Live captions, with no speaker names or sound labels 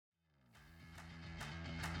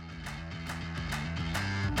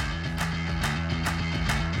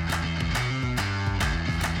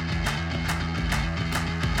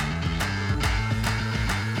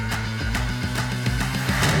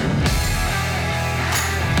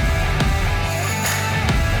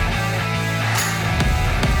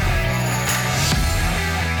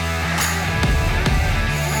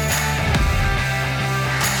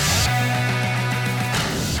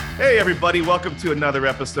everybody, welcome to another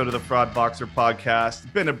episode of the Fraud Boxer podcast.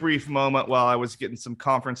 It's been a brief moment while I was getting some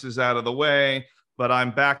conferences out of the way, but I'm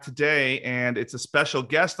back today, and it's a special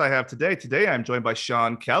guest I have today. Today, I'm joined by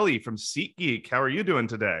Shawn Kelley from Seat Geek. How are you doing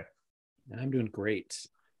today? I'm doing great.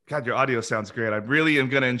 God, your audio sounds great. I really am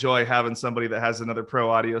going to enjoy having somebody that has another pro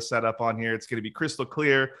audio setup on here. It's going to be crystal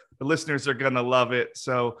clear. The listeners are going to love it.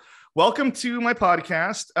 So welcome to my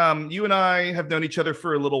podcast. You and I have known each other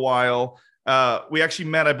for a little while. We actually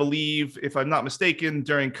met, I believe, if I'm not mistaken,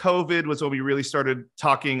 during COVID was when we really started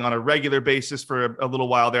talking on a regular basis for a little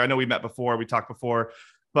while there. I know we met before, we talked before,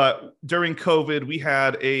 but during COVID, we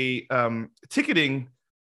had a ticketing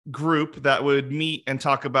group that would meet and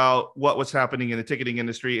talk about what was happening in the ticketing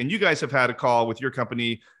industry. And you guys have had a call with your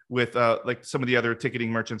company with like some of the other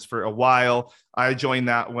ticketing merchants for a while. I joined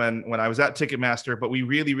that when I was at Ticketmaster, but we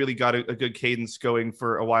really got a good cadence going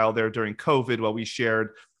for a while there during COVID while we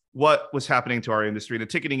shared what was happening to our industry. The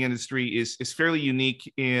ticketing industry is fairly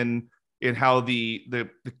unique in how the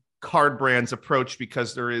card brands approach,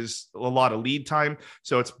 because there is a lot of lead time.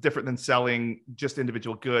 So it's different than selling just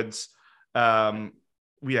individual goods.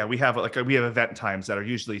 We have event times that are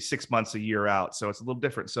usually 6 months, a year out. So it's a little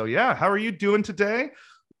different. So yeah, how are you doing today?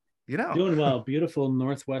 Doing well. Beautiful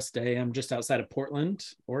Northwest day. I'm just outside of Portland,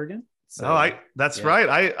 Oregon. So, that's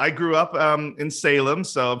right. I grew up in Salem,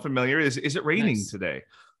 so I'm familiar. Is it raining today?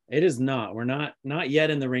 It is not. We're not yet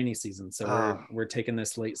in the rainy season, so we're taking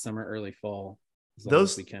this late summer, early fall.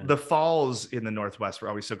 The falls in the Northwest were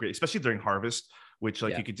always so great, especially during harvest, which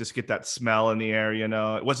you could just get that smell in the air.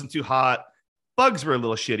 It wasn't too hot. Bugs were a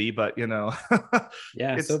little shitty, but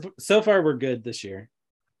yeah. So far we're good this year.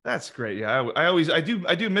 That's great. Yeah, I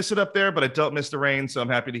do miss it up there, but I don't miss the rain. So I'm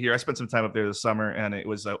happy to hear. I spent some time up there this summer, and it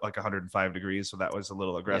was like 105 degrees, so that was a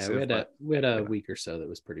little aggressive. Yeah, we had a week or so that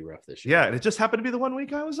was pretty rough this year. Yeah, and it just happened to be the 1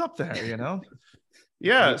 week I was up there.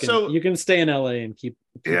 Yeah, so you can stay in LA and keep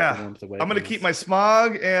the warmth away. I'm going to keep my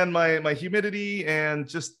smog and my humidity and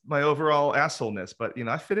just my overall assholeness, but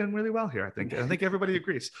I fit in really well here. I think everybody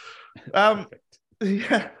agrees.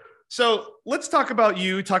 Yeah. So let's talk about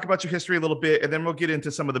your history a little bit, and then we'll get into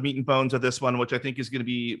some of the meat and bones of this one, which I think is going to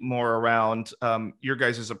be more around your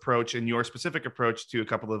guys' approach and your specific approach to a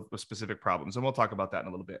couple of specific problems. And we'll talk about that in a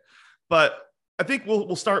little bit. But I think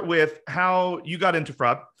we'll start with how you got into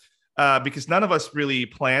fraud, because none of us really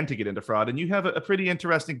planned to get into fraud. And you have a pretty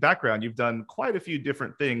interesting background. You've done quite a few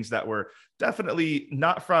different things that were definitely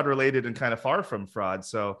not fraud related and kind of far from fraud.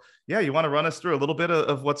 So yeah, you want to run us through a little bit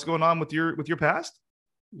of what's going on with your past?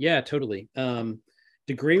 Yeah, totally.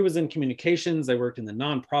 Degree was in communications. I worked in the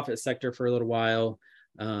nonprofit sector for a little while,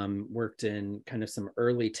 worked in kind of some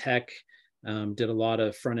early tech, did a lot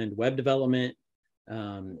of front-end web development,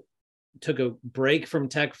 took a break from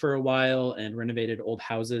tech for a while and renovated old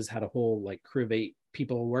houses, had a whole crew of 8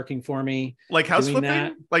 people working for me. Like house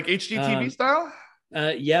flipping? Like HGTV style?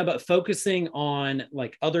 Yeah, but focusing on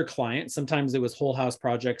other clients. Sometimes it was whole house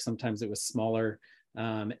projects, sometimes it was smaller.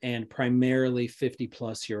 And primarily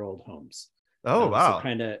 50-plus-year-old homes. Oh, wow.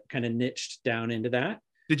 So kind of niched down into that.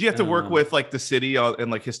 Did you have to work with the city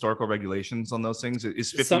and historical regulations on those things?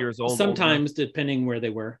 Is 50 years old? Sometimes, depending where they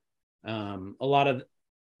were. A lot of,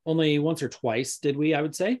 only once or twice did we, I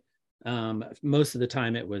would say. Most of the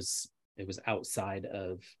time it was outside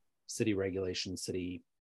of city regulations, city,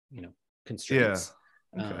 constraints.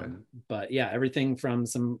 Yeah. Okay. But yeah, everything from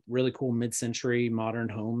some really cool mid-century modern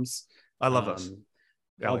homes. I love those.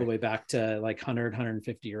 All the way back to 100,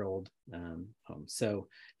 150-year-old homes. So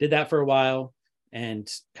did that for a while and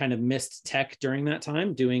kind of missed tech during that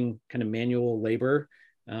time. Doing kind of manual labor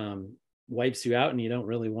wipes you out, and you don't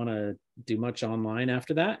really want to do much online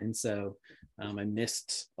after that. And so I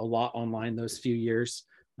missed a lot online those few years.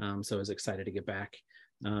 So I was excited to get back.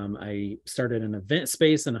 I started an event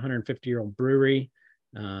space in a 150-year-old brewery.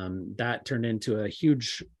 That turned into a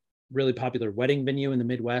huge, really popular wedding venue in the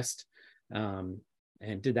Midwest.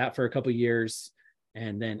 And did that for a couple of years,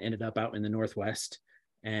 and then ended up out in the Northwest.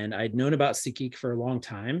 And I'd known about Seat Geek for a long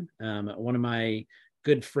time. One of my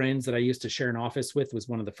good friends that I used to share an office with was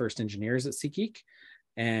one of the first engineers at Seat Geek,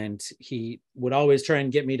 and he would always try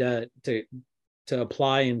and get me to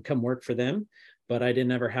apply and come work for them, but I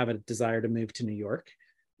didn't ever have a desire to move to New York.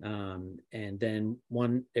 And then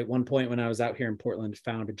at one point when I was out here in Portland,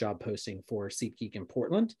 found a job posting for Seat Geek in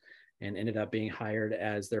Portland, and ended up being hired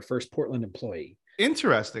as their first Portland employee.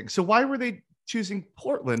 Interesting. So why were they choosing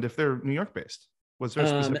Portland if they're New York based? Was there a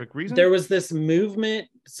specific reason? There was this movement.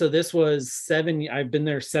 So this was I've been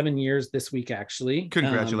there 7 years this week, actually.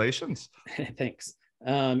 Congratulations. Thanks.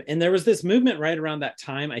 And there was this movement right around that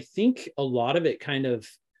time. I think a lot of it kind of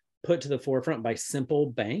put to the forefront by Simple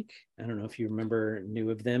Bank. I don't know if you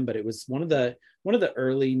knew of them, but it was one of the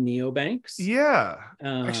early neobanks. Yeah,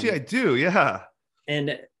 actually I do. Yeah.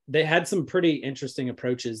 And they had some pretty interesting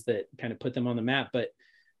approaches that kind of put them on the map. But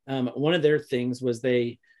one of their things was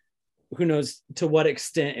who knows to what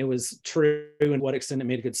extent it was true and what extent it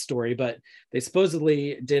made a good story, but they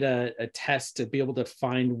supposedly did a test to be able to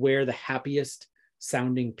find where the happiest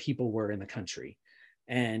sounding people were in the country.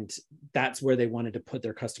 And that's where they wanted to put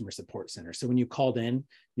their customer support center. So when you called in,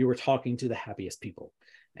 you were talking to the happiest people.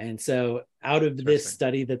 And so out of this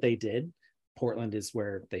study that they did, Portland is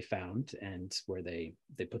where they found and where they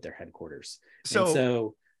put their headquarters.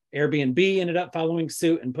 So Airbnb ended up following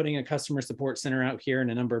suit and putting a customer support center out here,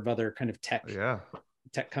 and a number of other kind of tech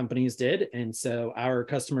companies did. And so our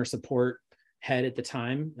customer support head at the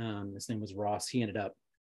time, his name was Ross, he ended up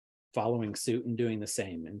following suit and doing the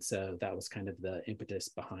same. And so that was kind of the impetus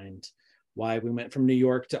behind why we went from New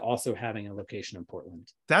York to also having a location in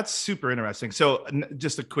Portland. That's super interesting. So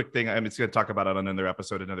just a quick thing, I'm just going to talk about it on another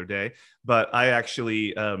episode another day, but I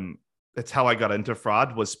actually, that's how I got into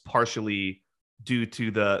fraud, was partially due to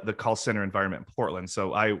the call center environment in Portland.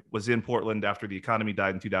 So I was in Portland after the economy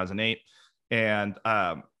died in 2008, and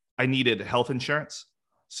I needed health insurance.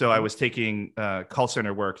 So I was taking call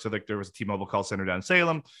center work. So like there was a T-Mobile call center down in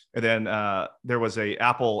Salem, and then there was a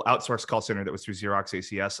Apple outsourced call center that was through Xerox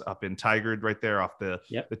ACS up in Tigard, right there off the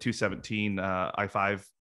 217 I-5.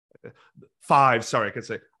 Sorry, I could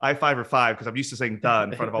say I-5 or 5 because I'm used to saying "duh"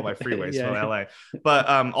 in front of all my freeways from LA. But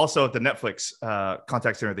also at the Netflix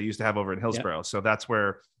contact center they used to have over in Hillsborough. So that's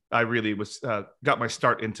where I really was got my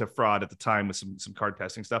start into fraud at the time with some card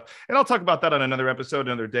testing stuff. And I'll talk about that on another episode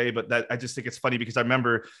another day. But that I just think it's funny because I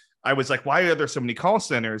remember I was like, why are there so many call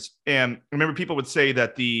centers? And I remember people would say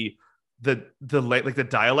that the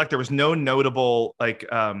dialect, there was no notable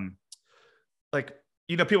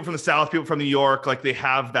people from the South, people from New York, like they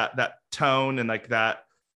have that tone and like that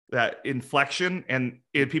inflection, and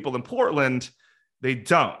people in Portland, they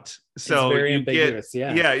don't. So it's very ambiguous.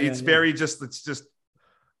 It's just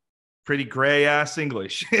pretty gray ass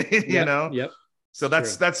English, you know? Yep. So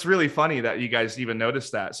that's really funny that you guys even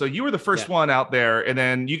noticed that. So you were the first one out there, and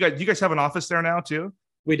then you guys have an office there now too?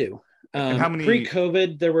 We do. And how many?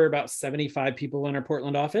 Pre-COVID, there were about 75 people in our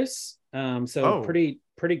Portland office.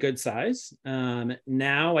 Pretty good size.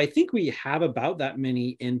 Now I think we have about that many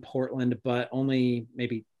in Portland, but only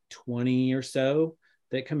maybe 20 or so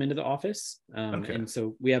that come into the office. And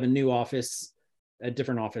so we have a new office, a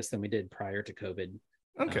different office than we did prior to COVID.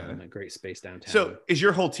 Okay. A great space downtown. So is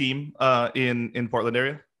your whole team in Portland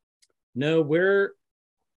area? No, we're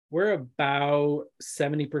about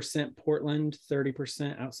 70% Portland,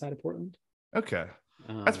 30% outside of Portland. Okay.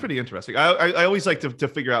 That's pretty interesting. I always like to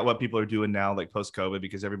figure out what people are doing now, like post-COVID,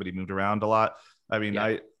 because everybody moved around a lot. I mean,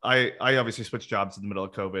 I obviously switched jobs in the middle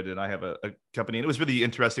of COVID, and I have a company, and it was really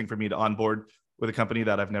interesting for me to onboard with a company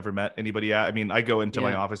that I've never met anybody at. I mean, I go into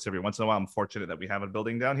my office every once in a while. I'm fortunate that we have a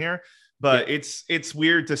building down here, but it's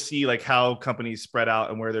weird to see like how companies spread out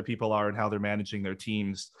and where their people are and how they're managing their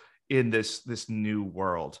teams in this new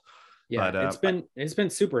world. Yeah, but, it's been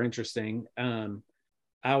super interesting.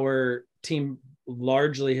 Our team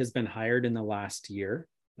largely has been hired in the last year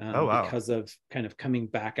because of kind of coming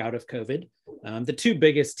back out of COVID. The two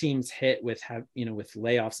biggest teams hit with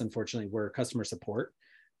layoffs, unfortunately, were customer support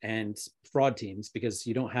and fraud teams, because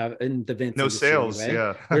you don't have in the events. No sales. Anyway,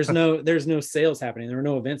 Yeah. there's no sales happening. There were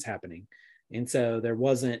no events happening. And so there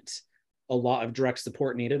wasn't a lot of direct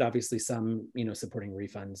support needed. Obviously some, supporting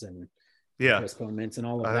refunds and postponements and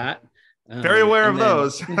all of that. Very aware of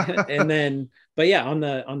those. But yeah, on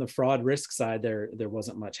the fraud risk side, there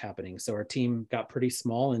wasn't much happening. So our team got pretty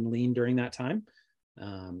small and lean during that time.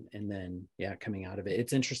 Coming out of it,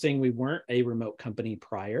 it's interesting. We weren't a remote company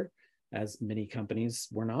prior, as many companies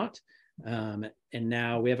were not. And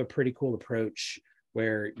now we have a pretty cool approach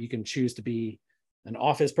where you can choose to be an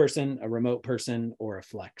office person, a remote person, or a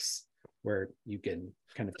flex, where you can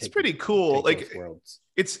kind of take. It's pretty cool. Like worlds.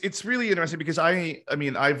 It's really interesting because I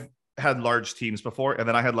mean, I've had large teams before, and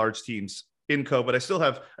then I had large teams in COVID. I still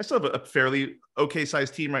have a fairly okay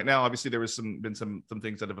sized team right now. Obviously, there was been some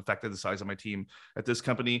things that have affected the size of my team at this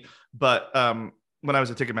company. But when I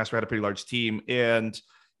was at Ticketmaster, I had a pretty large team, and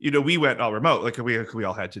we went all remote, like we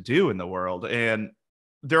all had to do in the world. And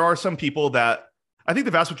there are some people that I think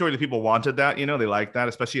the vast majority of the people wanted that. They like that.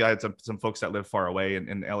 Especially I had some folks that live far away,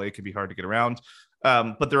 and LA can be hard to get around.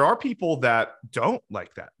 But there are people that don't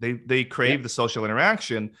like that. They crave the social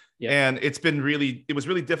interaction. And it was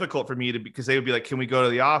really difficult for me because they would be like, can we go to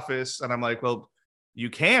the office? And I'm like, well, you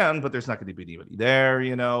can, but there's not going to be anybody there,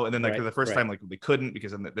 you know? And then like Right, the first right. time, like they couldn't,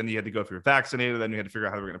 because then you had to go if you're vaccinated, then you had to figure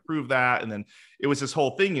out how they were going to prove that. And then it was this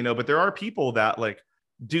whole thing, you know, but there are people that like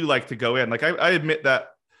do like to go in. Like I admit that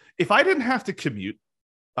if I didn't have to commute,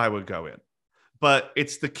 I would go in. But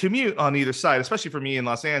it's the commute on either side, especially for me in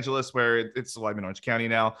Los Angeles, where it's, well, I'm in Orange County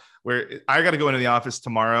now, where I got to go into the office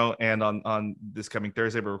tomorrow and on this coming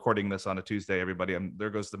Thursday. We're recording this on a Tuesday, everybody. There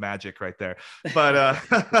goes the magic right there. But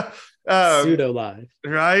Pseudo live.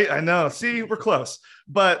 right? I know. See, we're close.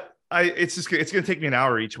 But it's going to take me an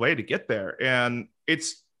hour each way to get there. And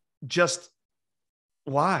it's just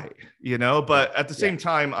why, you know, but at the same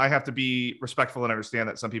time, I have to be respectful and understand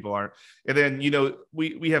that some people aren't. And then, you know,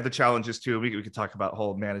 we have the challenges too. We could talk about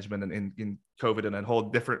whole management and in COVID and a whole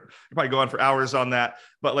different, probably go on for hours on that.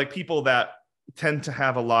 But like people that tend to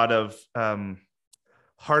have a lot of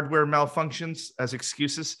hardware malfunctions as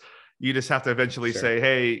excuses, you just have to eventually say,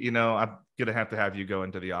 hey, you know, I'm going to have you go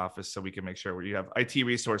into the office so we can make sure where you have IT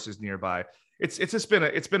resources nearby. It's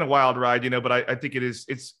been a wild ride, you know, but I think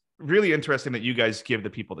it's really interesting that you guys give the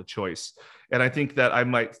people the choice. And I think that I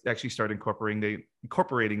might actually start incorporating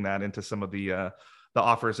that into some of the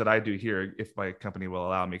offers that I do here, if my company will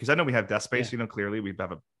allow me. Because I know we have desk space, you know, clearly we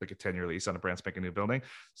have a 10-year lease on a brand spanking new building.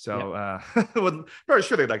 So I'm very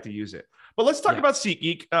sure they'd like to use it. But let's talk about Seat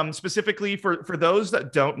Geek, specifically for those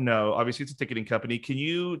that don't know. Obviously, it's a ticketing company. Can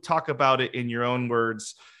you talk about it in your own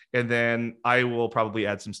words? And then I will probably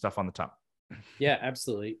add some stuff on the top. Yeah,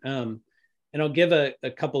 absolutely. And I'll give a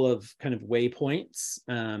couple of kind of waypoints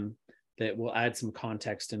that will add some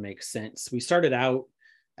context and make sense. We started out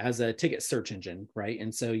as a ticket search engine, right?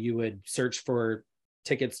 And so you would search for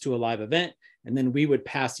tickets to a live event, and then we would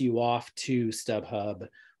pass you off to StubHub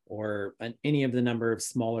or any of the number of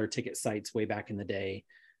smaller ticket sites way back in the day.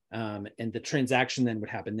 And the transaction then would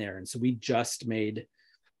happen there. And so we just made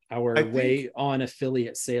our way on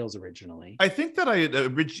affiliate sales originally. I think that I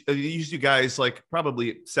used you guys like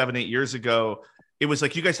probably 7-8 years ago. It was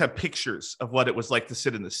like you guys have pictures of what it was like to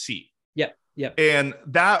sit in the seat. Yep. And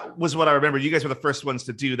that was what I remember. You guys were the first ones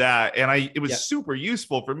to do that. And it was super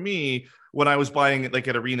useful for me when I was buying it like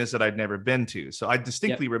at arenas that I'd never been to. So I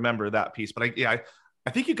distinctly remember that piece. But I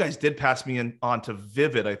think you guys did pass me on to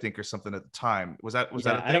Vivid, I think, or something at the time. Was that a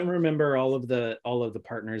thing? I don't remember all of the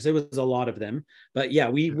partners. It was a lot of them, but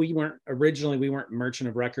we weren't merchant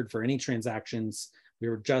of record for any transactions. We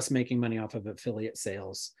were just making money off of affiliate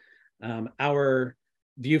sales. Our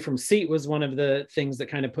view from Seat was one of the things that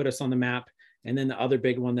kind of put us on the map. And then the other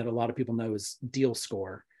big one that a lot of people know is Deal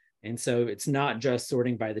Score. And so it's not just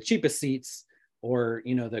sorting by the cheapest seats or,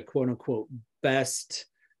 you know, the quote unquote best,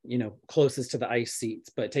 you know, closest to the ice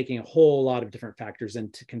seats, but taking a whole lot of different factors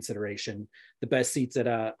into consideration. The best seats at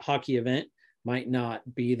a hockey event might not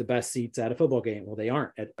be the best seats at a football game. Well, they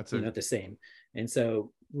aren't the same. And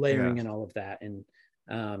so layering in all of that. And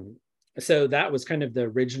so that was kind of the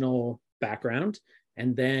original background.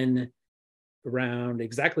 And then around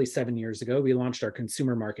exactly 7 years ago, we launched our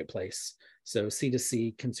consumer marketplace. So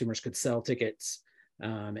C2C, consumers could sell tickets.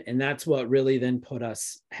 And that's what really then put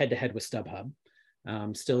us head to head with StubHub.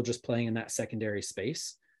 Still just playing in that secondary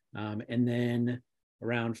space. And then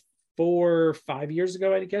around 4 or 5 years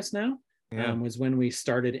ago, I guess now, was when we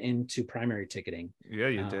started into primary ticketing. Yeah,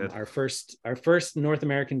 you did. Our first North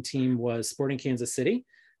American team was Sporting Kansas City.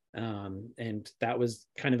 And that was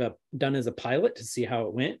kind of done as a pilot to see how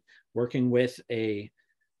it went, working with a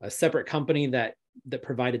separate company that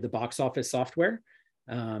provided the box office software.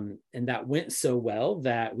 And that went so well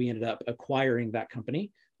that we ended up acquiring that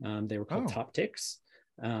company. They were called Top Ticks,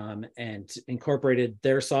 and incorporated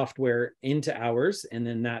their software into ours. And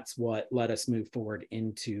then that's what let us move forward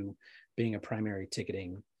into being a primary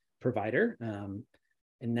ticketing provider. And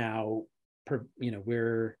now,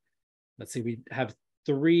 we have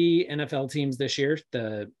 3 NFL teams this year.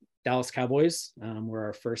 The Dallas Cowboys were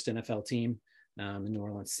our first NFL team, the New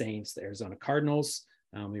Orleans Saints, the Arizona Cardinals.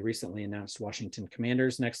 We recently announced Washington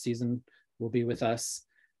Commanders next season will be with us.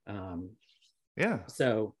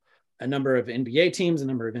 So a number of NBA teams, a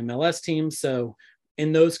number of MLS teams. So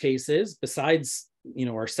in those cases, besides, you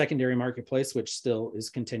know, our secondary marketplace, which still is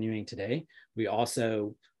continuing today, we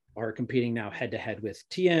also are competing now head to head with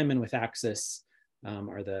TM and with Axis,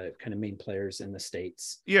 are the kind of main players in the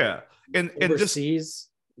States. And overseas,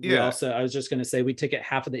 we also, I was just going to say, we ticket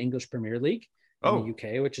half of the English Premier League in the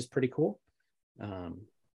UK, which is pretty cool.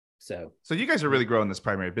 So you guys are really growing this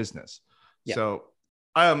primary business. So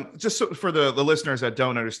just so for the listeners that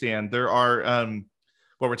don't understand, there are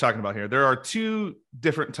what we're talking about here. There are 2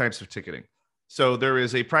 different types of ticketing. So there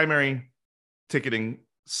is a primary ticketing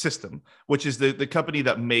system, which is the company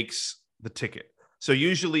that makes the ticket. So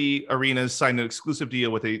usually arenas sign an exclusive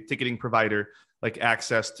deal with a ticketing provider like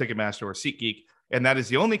Access, Ticketmaster, or SeatGeek. And that is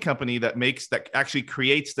the only company that actually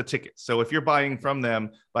creates the ticket. So if you're buying from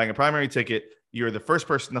them, buying a primary ticket, you're the first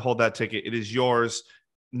person to hold that ticket. It is yours.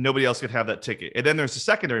 Nobody else could have that ticket. And then there's the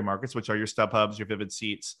secondary markets, which are your StubHubs, your Vivid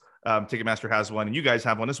Seats. Ticketmaster has one, and you guys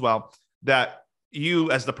have one as well, that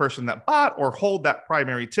you, as the person that bought or hold that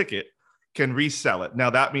primary ticket, can resell it. Now,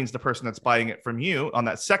 that means the person that's buying it from you on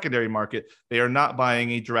that secondary market, they are not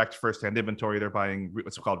buying a direct first-hand inventory. They're buying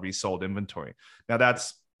what's called resold inventory. Now,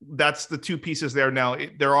 that's the two pieces there. Now,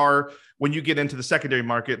 when you get into the secondary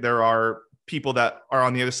market, there are people that are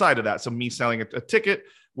on the other side of that. So me selling a ticket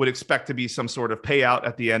would expect to be some sort of payout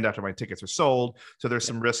at the end after my tickets are sold. So there's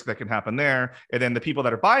some risk that can happen there. And then the people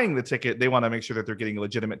that are buying the ticket, they want to make sure that they're getting a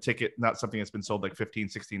legitimate ticket, not something that's been sold like 15,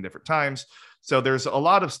 16 different times. So there's a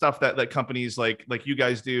lot of stuff that companies like you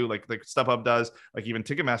guys do, like StubHub does, like even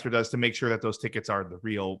Ticketmaster does, to make sure that those tickets are the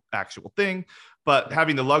real actual thing. But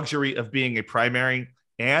having the luxury of being a primary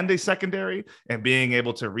and a secondary, and being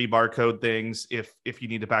able to rebarcode things if you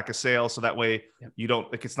need to back a sale, so that way you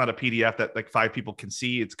don't, like, it's not a PDF that like 5 people can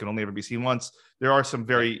see. It can only ever be seen once. There are some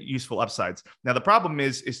very useful upsides. Now the problem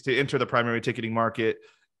is to enter the primary ticketing market.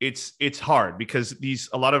 It's hard because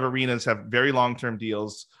a lot of arenas have very long-term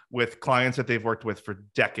deals with clients that they've worked with for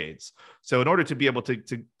decades. So in order to be able to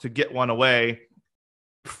get one away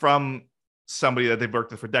from somebody that they've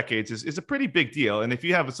worked with for decades is a pretty big deal. And if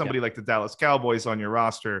you have somebody like the Dallas Cowboys on your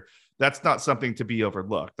roster, that's not something to be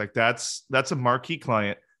overlooked. Like that's a marquee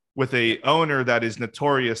client with a owner that is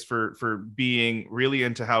notorious for being really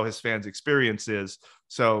into how his fans' experience is.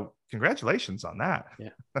 So congratulations on that.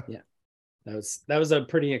 Yeah. That was a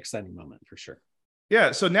pretty exciting moment for sure.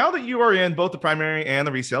 Yeah. So now that you are in both the primary and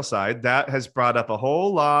the resale side, that has brought up a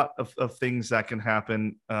whole lot of things that can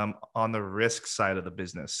happen on the risk side of the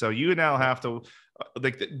business. So you now have to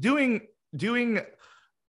doing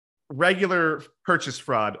regular purchase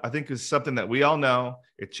fraud, I think, is something that we all know.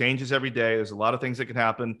 It changes every day. There's a lot of things that can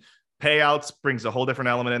happen. Payouts brings a whole different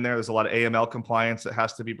element in there. There's a lot of AML compliance that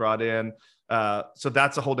has to be brought in. So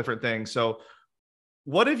that's a whole different thing. So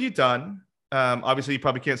what have you done? Obviously, you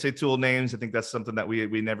probably can't say tool names. I think that's something that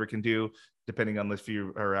we never can do, depending on if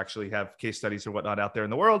you or actually have case studies or whatnot out there in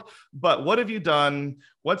the world. But what have you done?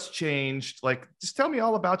 What's changed? Like, just tell me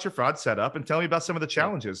all about your fraud setup and tell me about some of the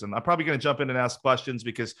challenges. And I'm probably going to jump in and ask questions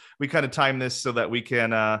because we kind of time this so that we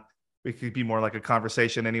could be more like a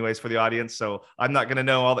conversation anyways for the audience. So I'm not going to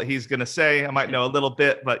know all that he's going to say. I might know a little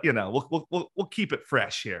bit, but we'll keep it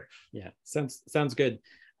fresh here. Yeah. Sounds good.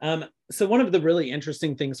 So one of the really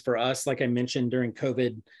interesting things for us, like I mentioned during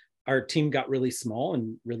COVID, our team got really small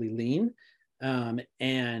and really lean,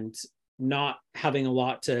 and not having a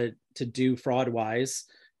lot to do fraud wise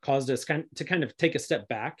caused us to kind of take a step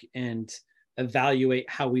back and evaluate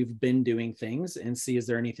how we've been doing things and see, is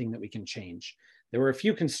there anything that we can change? There were a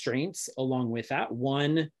few constraints along with that.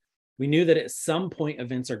 One, we knew that at some point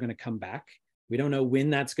events are going to come back. We don't know when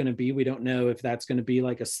that's going to be. We don't know if that's going to be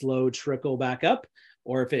like a slow trickle back up,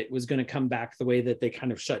 or if it was going to come back the way that they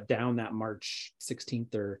kind of shut down that March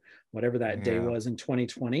 16th or whatever that day was in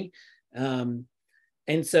 2020. And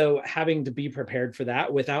so having to be prepared for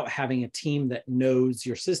that without having a team that knows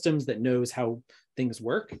your systems, that knows how things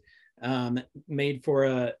work, made for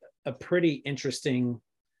a pretty interesting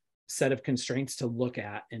set of constraints to look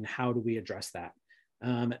at, and how do we address that?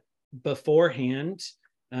 Beforehand,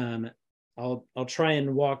 I'll try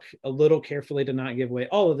and walk a little carefully to not give away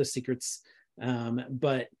all of the secrets.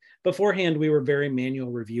 But beforehand, we were very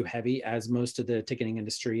manual review heavy, as most of the ticketing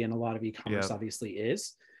industry and a lot of e-commerce obviously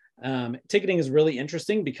is. Ticketing is really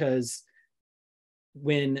interesting because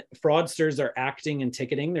when fraudsters are acting in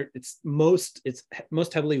ticketing, it's most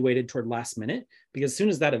heavily weighted toward last minute, because as soon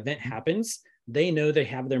as that event happens, they know they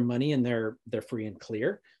have their money and they're free and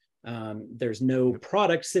clear. There's no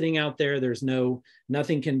product sitting out there. There's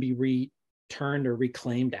nothing can be returned or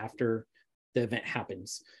reclaimed after the event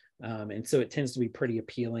happens. And so it tends to be pretty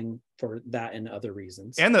appealing for that and other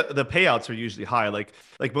reasons. And the payouts are usually high. Like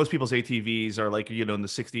most people's ATVs are like, in the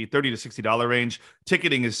 $30 to $60 range.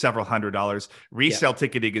 Ticketing is several $100s. Resale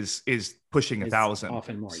ticketing is pushing 1,000.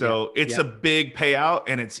 Often more. So it's a big payout,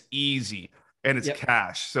 and it's easy, and it's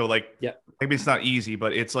cash. So maybe it's not easy,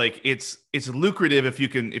 but it's like, it's lucrative if you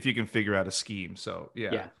can figure out a scheme. So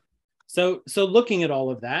So looking at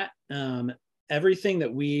all of that, everything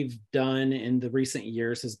that we've done in the recent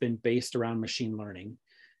years has been based around machine learning,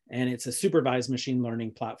 and it's a supervised machine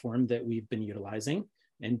learning platform that we've been utilizing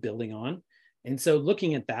and building on. And so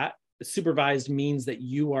looking at that, supervised means that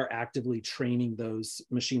you are actively training those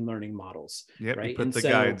machine learning models. Right. You put the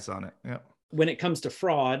guides on it. when it comes to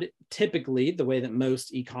fraud, typically the way that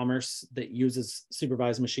most e-commerce that uses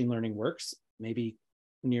supervised machine learning works, maybe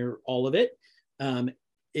near all of it,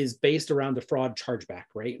 is based around the fraud chargeback,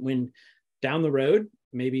 right? When down the road,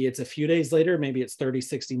 maybe it's a few days later, maybe it's 30,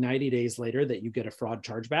 60, 90 days later that you get a fraud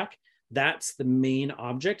chargeback. That's the main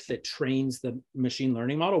object that trains the machine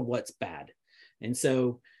learning model what's bad. And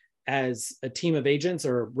so as a team of agents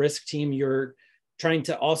or a risk team, you're trying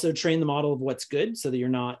to also train the model of what's good so that you're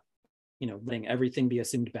not, letting everything be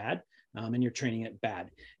assumed bad, and you're training it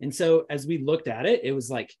bad. And so as we looked at it, it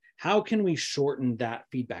was like, how can we shorten that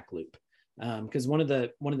feedback loop? Because one of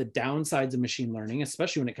the downsides of machine learning,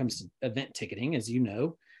 especially when it comes to event ticketing, as you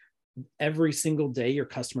know, every single day your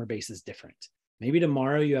customer base is different. Maybe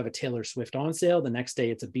tomorrow you have a Taylor Swift on sale. The next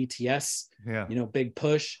day it's a BTS, big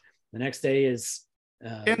push. The next day is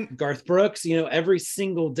Garth Brooks. Every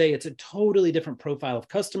single day it's a totally different profile of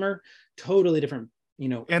customer, totally different,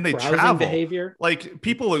 and they browsing travel behavior. Like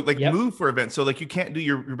people move for events. So like you can't do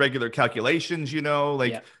your regular calculations,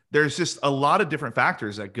 there's just a lot of different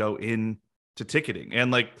factors that go into ticketing.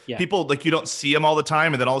 And people, you don't see them all the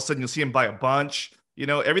time. And then all of a sudden you'll see them buy a bunch,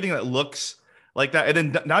 everything that looks like that.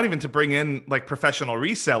 And then not even to bring in like professional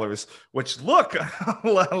resellers, which look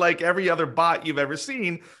like every other bot you've ever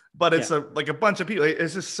seen, but it's a bunch of people.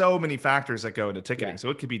 It's just so many factors that go into ticketing. So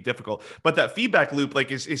it could be difficult, but that feedback loop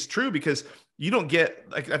is true because you don't get,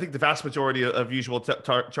 I think the vast majority of usual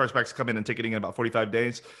chargebacks come in ticketing in about 45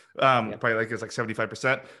 days. Probably it's like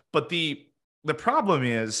 75%. But the problem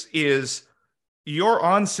is your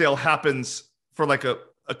on sale happens for like a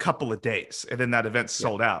couple of days and then that event's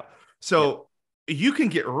sold out. So you can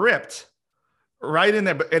get ripped right in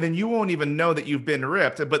there, and then you won't even know that you've been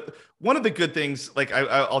ripped. But one of the good things,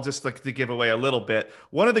 I'll just to give away a little bit.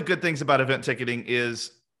 One of the good things about event ticketing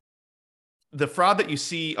is the fraud that you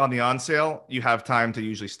see on the on sale, you have time to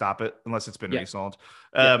usually stop it unless it's been resold.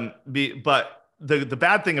 But the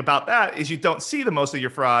bad thing about that is you don't see the most of your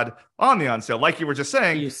fraud on the on sale. Like you were just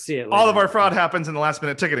saying, you see it all of our fraud happens in the last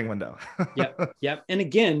minute ticketing window. Yep. And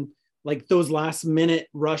again, like those last minute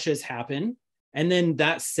rushes happen. And then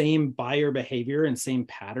that same buyer behavior and same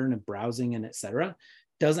pattern of browsing and et cetera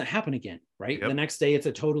doesn't happen again, right? The next day, it's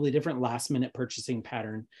a totally different last minute purchasing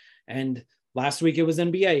pattern. And last week it was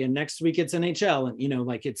NBA and next week it's NHL.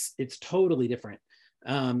 And, it's totally different.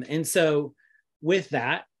 And so with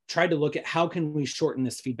that, try to look at how can we shorten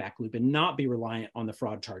this feedback loop and not be reliant on the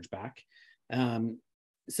fraud chargeback.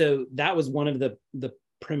 So that was one of the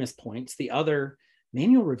premise points. The other,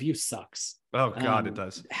 manual review sucks. Oh God, it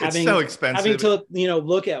does. It's so expensive. Having to,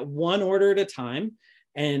 look at one order at a time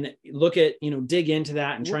and look at, dig into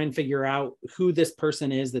that and try and figure out who this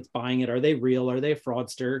person is that's buying it. Are they real? Are they a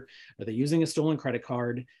fraudster? Are they using a stolen credit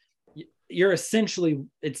card? You're essentially,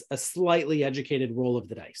 it's a slightly educated roll of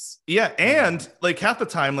the dice. Yeah. And half the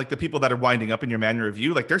time, the people that are winding up in your manual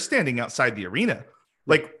review, they're standing outside the arena.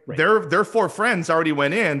 Their four friends already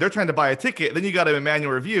went in, they're trying to buy a ticket. Then you got a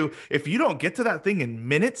manual review. If you don't get to that thing in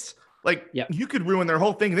minutes, you could ruin their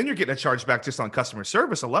whole thing. And then you're getting a charge back just on customer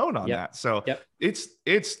service alone on that. So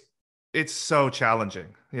it's so challenging.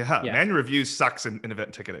 Manual review sucks in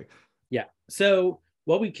event ticketing. Yeah. So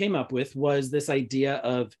what we came up with was this idea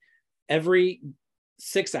of every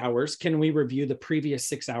 6 hours, can we review the previous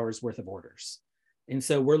 6 hours worth of orders? And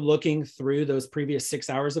so we're looking through those previous 6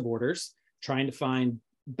 hours of orders, trying to find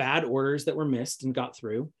bad orders that were missed and got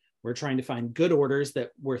through. We're trying to find good orders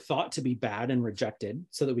that were thought to be bad and rejected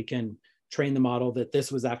so that we can train the model that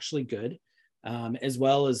this was actually good, as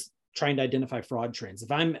well as trying to identify fraud trends.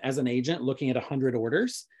 If I'm, as an agent, looking at 100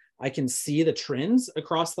 orders, I can see the trends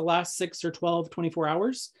across the last 6 or 12, 24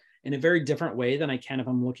 hours in a very different way than I can if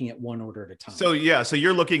I'm looking at one order at a time. So so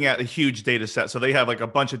you're looking at a huge data set. So they have a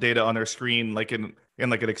bunch of data on their screen, in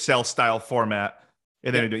an Excel style format.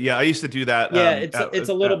 And then I used to do that. It's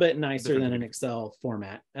a little bit nicer than an Excel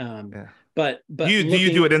format. But do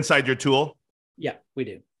you do it inside your tool? Yeah, we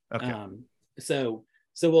do. Okay. So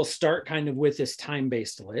we'll start kind of with this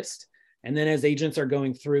time-based list. And then as agents are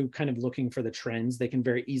going through kind of looking for the trends, they can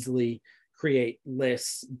very easily create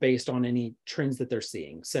lists based on any trends that they're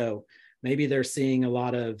seeing. So maybe they're seeing a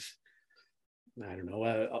lot of, I don't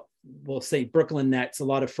know, we'll say Brooklyn Nets, a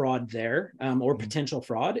lot of fraud there, or potential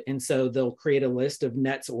fraud. And so they'll create a list of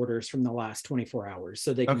Nets orders from the last 24 hours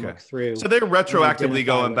so they can look through. So they're retroactively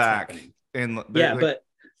going back.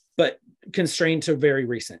 But constrained to very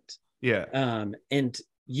recent. And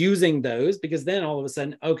using those, because then all of a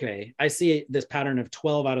sudden, okay, I see this pattern of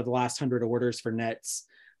 12 out of the last 100 orders for Nets.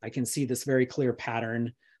 I can see this very clear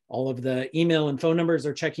pattern. All of the email and phone numbers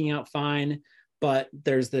are checking out fine, but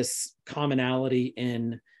there's this commonality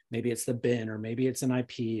in maybe it's the bin, or maybe it's an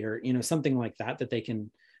IP, or, something like that, that they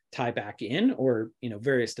can tie back in, or,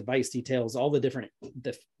 various device details, all the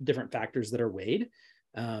different factors that are weighed.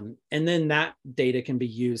 And then that data can be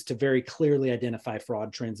used to very clearly identify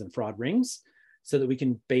fraud trends and fraud rings, so that we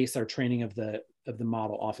can base our training of the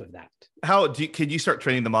model off of that. Can you start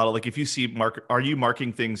training the model? Like if you see are you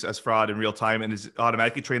marking things as fraud in real time, and is it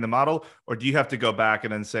automatically train the model, or do you have to go back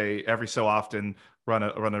and then say every so often run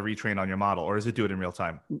a retrain on your model, or does it do it in real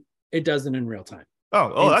time? It does it in real time.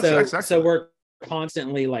 That's excellent. So we're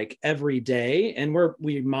constantly, like, every day, and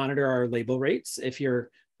we monitor our label rates. If you're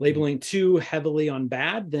labeling too heavily on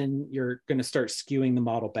bad, then you're going to start skewing the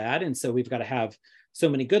model bad. And so we've got to have so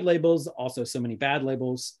many good labels, also so many bad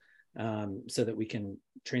labels, so that we can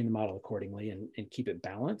train the model accordingly and keep it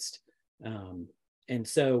balanced. And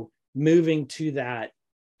so moving to that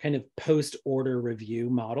kind of post-order review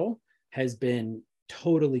model has been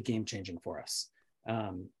totally game-changing for us.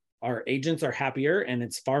 Our agents are happier, and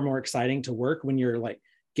it's far more exciting to work when you're like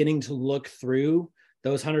getting to look through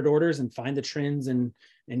those 100 orders and find the trends and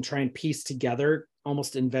try and piece together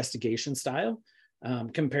almost investigation style,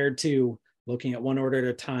 compared to looking at one order at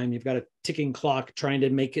a time. You've got a ticking clock trying to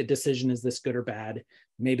make a decision. Is this good or bad?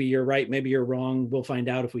 Maybe you're right, maybe you're wrong. We'll find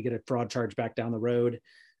out if we get a fraud charge back down the road.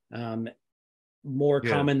 More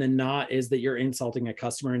common than not is that you're insulting a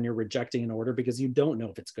customer and you're rejecting an order because you don't know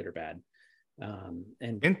if it's good or bad.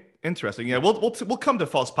 Interesting. Yeah, we'll come to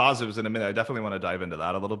false positives in a minute. I definitely want to dive into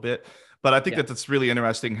that a little bit, but I think that that's really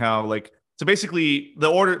interesting how, like, so basically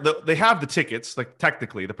they have the tickets, like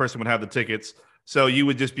technically the person would have the tickets. So you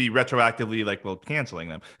would just be retroactively like, well, canceling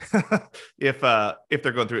them if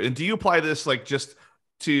they're going through it. And do you apply this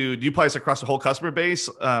do you apply this across the whole customer base?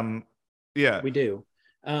 Yeah, we do.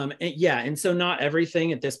 And so not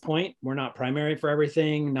everything at this point, we're not primary for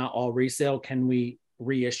everything. Not all resale can we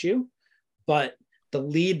reissue, but the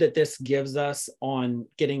lead that this gives us on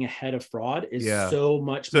getting ahead of fraud is so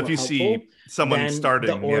much more helpful. So if you see someone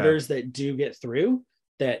starting the orders that do get through,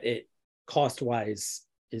 that it cost wise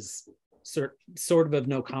is sort of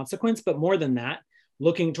no consequence. But more than that,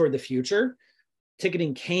 looking toward the future,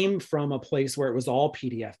 ticketing came from a place where it was all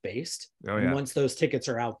PDF based. And once those tickets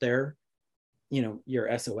are out there,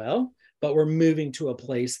 you're SOL. But we're moving to a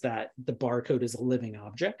place that the barcode is a living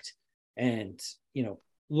object, and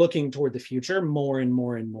looking toward the future, more and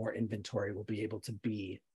more and more inventory will be able to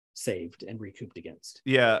be saved and recouped against.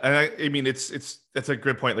 Yeah. And I mean, that's a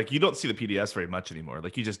good point. Like, you don't see the PDS very much anymore.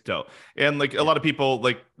 Like, you just don't. And like a lot of people,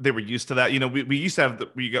 like, they were used to that. We used to have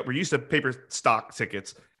we're used to paper stock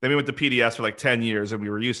tickets. Then we went to PDS for like 10 years and we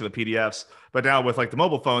were used to the PDFs. But now with like the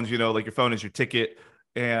mobile phones, like your phone is your ticket.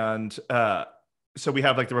 And so we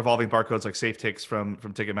have like the revolving barcodes, like SafeTix from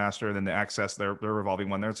Ticketmaster, and then the Access, their revolving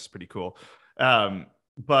one there. It's pretty cool.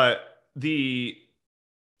 But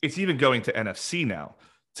it's even going to NFC now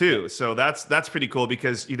too. So that's pretty cool,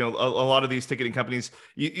 because, a lot of these ticketing companies,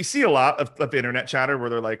 you see a lot of internet chatter where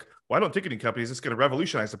they're like, why don't ticketing companies, it's going to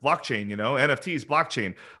revolutionize the blockchain, NFTs,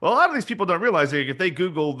 blockchain. Well, a lot of these people don't realize that if they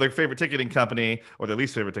Google their favorite ticketing company or their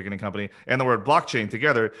least favorite ticketing company and the word blockchain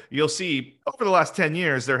together, you'll see over the last 10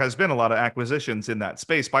 years, there has been a lot of acquisitions in that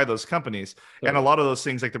space by those companies. Right. And a lot of those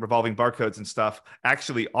things, like the revolving barcodes and stuff,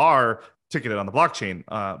 actually are ticketed on the blockchain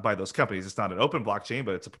by those companies. It's not an open blockchain,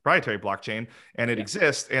 but it's a proprietary blockchain, and it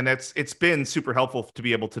exists. And it's been super helpful to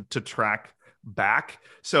be able to track back.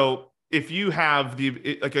 So if you have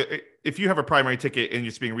if you have a primary ticket and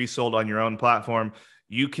it's being resold on your own platform,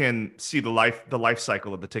 you can see the life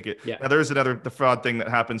cycle of the ticket. Yeah. Now, there's the fraud thing that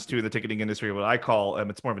happens too in the ticketing industry, what I call,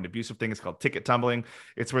 it's more of an abusive thing. It's called ticket tumbling.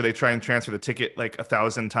 It's where they try and transfer the ticket like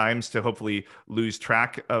 1,000 times to hopefully lose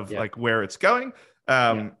track of like where it's going.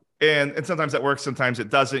 And sometimes that works, sometimes it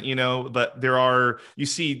doesn't, but you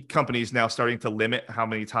see companies now starting to limit how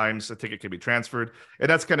many times a ticket can be transferred. And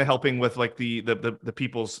that's kind of helping with like the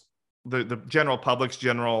people's, the general public's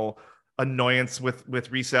general annoyance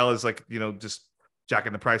with resale is like, just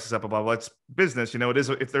jacking the prices up above. It's business, it is,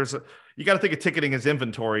 you got to think of ticketing as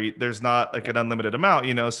inventory. There's not like an unlimited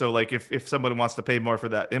amount, so like if someone wants to pay more for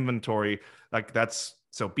that inventory, like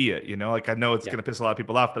so be it, like, I know it's going to piss a lot of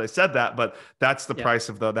people off, but I said that, but that's the price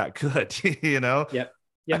of that good,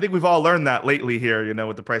 I think we've all learned that lately here,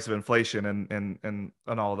 with the price of inflation and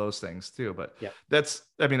all of those things too. But that's,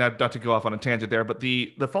 not to go off on a tangent there, but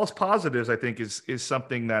the false positives, I think is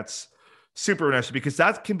something that's super interesting, because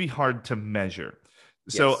that can be hard to measure.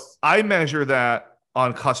 So I measure that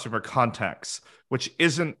on customer contacts, which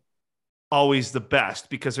isn't always the best,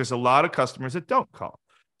 because there's a lot of customers that don't call.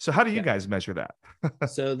 So how do you guys measure that?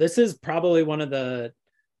 So this is probably one of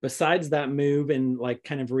besides that move and like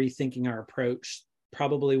kind of rethinking our approach,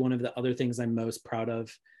 probably one of the other things I'm most proud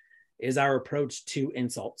of is our approach to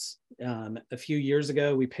insults. A few years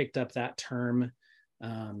ago, we picked up that term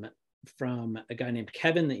from a guy named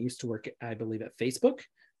Kevin that used to work, I believe, at Facebook.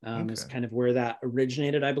 Is kind of where that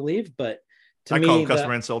originated, I believe. But to me, call them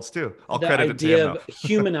customer insults too. I'll credit it to him. The idea of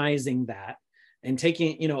humanizing that and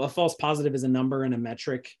taking, a false positive is a number and a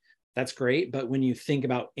metric. That's great. But when you think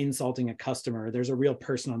about insulting a customer, there's a real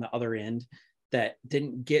person on the other end that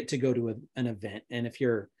didn't get to go to an event. And if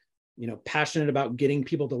you're, passionate about getting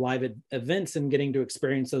people to live events and getting to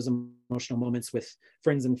experience those emotional moments with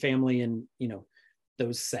friends and family and,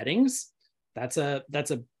 those settings, that's a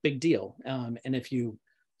big deal. And if you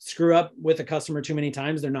screw up with a customer too many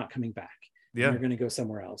times, they're not coming back. Yeah. You're going to go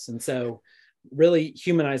somewhere else. And so really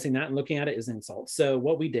humanizing that and looking at it as insults. So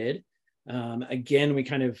what we did, again, we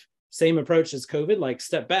kind of same approach as COVID, like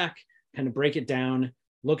step back, kind of break it down,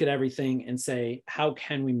 look at everything and say, how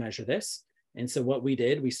can we measure this? And so what we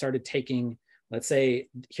did, we started taking, let's say,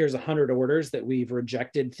 here's 100 orders that we've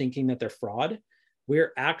rejected thinking that they're fraud.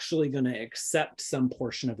 We're actually going to accept some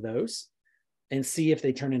portion of those and see if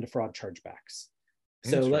they turn into fraud chargebacks.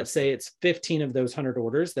 So let's say it's 15 of those 100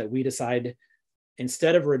 orders that we decide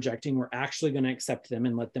instead of rejecting, we're actually going to accept them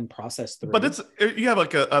and let them process through. But you have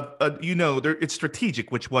like it's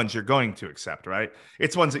strategic which ones you're going to accept, right?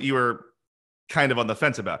 It's ones that you were kind of on the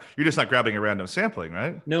fence about. You're just not grabbing a random sampling,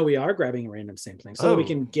 right? No, we are grabbing a random sampling so that we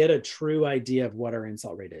can get a true idea of what our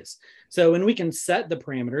insult rate is. So when we can set the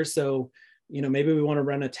parameters, so maybe we want to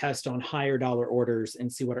run a test on higher dollar orders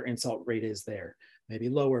and see what our insult rate is there. Maybe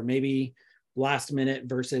lower, maybe last minute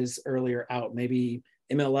versus earlier out, maybe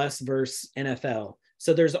MLS versus NFL.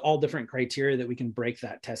 So there's all different criteria that we can break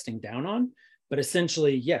that testing down on. But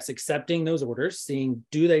essentially, yes, accepting those orders, seeing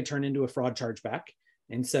do they turn into a fraud chargeback.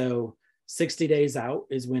 And so 60 days out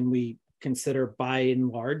is when we consider by and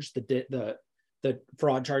large the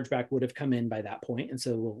fraud chargeback would have come in by that point. And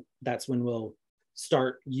so that's when we'll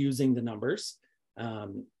start using the numbers.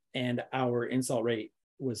 And our insult rate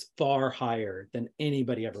was far higher than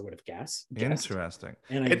anybody ever would have guessed. Interesting.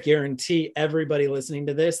 And I guarantee everybody listening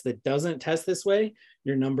to this that doesn't test this way,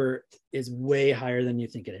 your number is way higher than you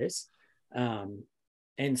think it is.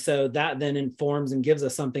 And so that then informs and gives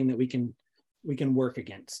us something that we can work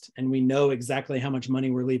against. And we know exactly how much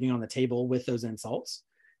money we're leaving on the table with those insults.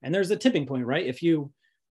 And there's a tipping point, right? If you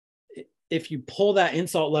pull that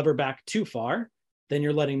insult lever back too far, then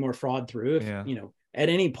you're letting more fraud through. At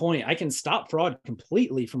any point I can stop fraud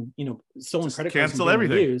completely from, stolen credit cards cancel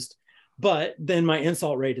everything used, but then my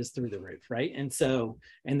insult rate is through the roof. Right. And so,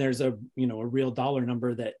 and there's a real dollar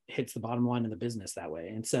number that hits the bottom line of the business that way.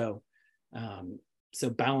 And so, so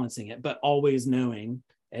balancing it, but always knowing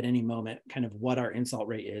at any moment kind of what our insult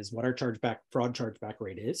rate is, what our fraud chargeback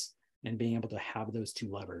rate is, and being able to have those two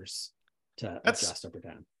levers to adjust up or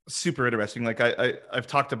down. Super interesting. Like I've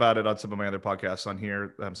talked about it on some of my other podcasts on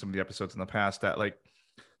here, some of the episodes in the past, that like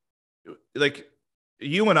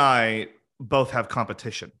you and I both have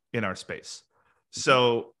competition in our space.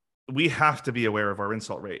 So we have to be aware of our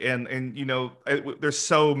insult rate. And there's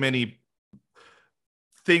so many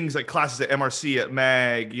things like classes at MRC, at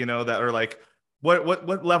MAG, that are like,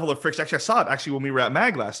 what level of friction? Actually, I saw it when we were at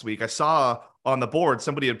MAG last week. I saw on the board,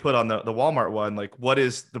 somebody had put on the Walmart one, like, what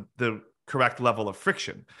is the correct level of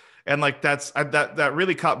friction? And like, that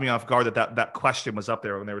really caught me off guard that question was up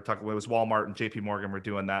there when they were talking. It was Walmart and JP Morgan were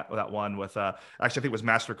doing that one with, actually, I think it was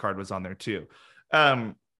MasterCard was on there too.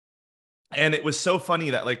 And it was so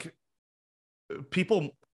funny that like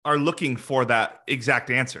people are looking for that exact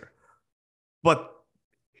answer, but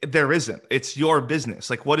there isn't. It's your business.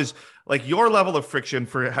 Like, what is like your level of friction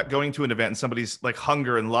for going to an event, and somebody's like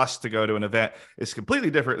hunger and lust to go to an event is completely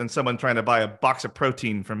different than someone trying to buy a box of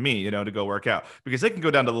protein from me, to go work out, because they can go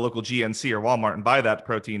down to the local GNC or Walmart and buy that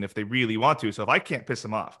protein if they really want to. So if I can't piss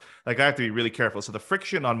them off, like I have to be really careful. So the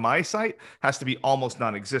friction on my site has to be almost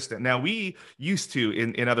non-existent. Now, we used to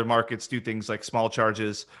in other markets do things like small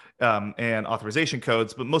charges and authorization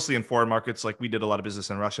codes, but mostly in foreign markets. Like we did a lot of business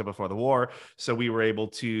in Russia before the war, so we were able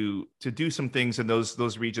to do some things in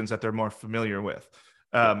those regions that they're more familiar with.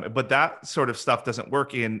 But that sort of stuff doesn't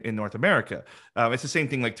work in North America. It's the same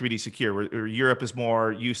thing like 3D Secure, where Europe is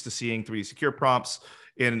more used to seeing 3D Secure prompts.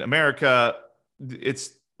 In America,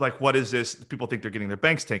 it's like, what is this? People think they're getting their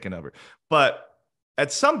banks taken over. But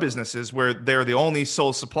at some businesses where they're the only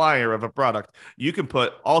sole supplier of a product, you can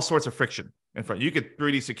put all sorts of friction in front. You could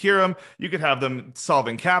 3D secure them. You could have them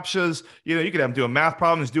solving CAPTCHAs. You could have them doing math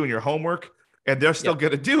problems, doing your homework, and they're still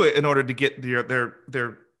going to do it in order to get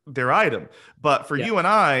their item. But for you and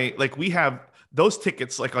I, like, we have those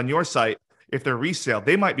tickets, like on your site, if they're resale,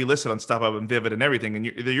 they might be listed on StubHub and Vivid and everything, and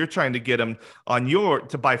you're trying to get them on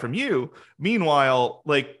to buy from you. Meanwhile,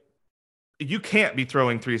 like, you can't be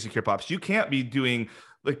throwing 3 secure pops. You can't be doing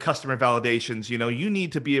the customer validations. You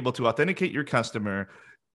need to be able to authenticate your customer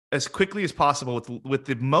as quickly as possible with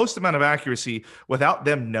the most amount of accuracy without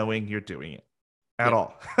them knowing you're doing it at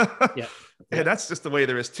all. Yeah. And that's just the way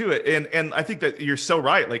there is to it. And I think that you're so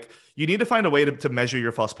right. Like, you need to find a way to measure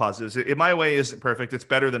your false positives. My way isn't perfect. It's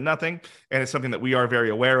better than nothing. And it's something that we are very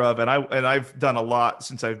aware of. And I've done a lot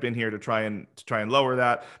since I've been here to try and lower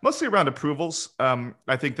that, mostly around approvals.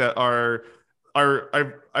 I think that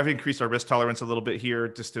I've increased our risk tolerance a little bit here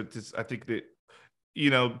just I think that,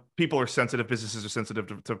 people are sensitive, businesses are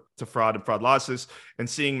sensitive to fraud and fraud losses, and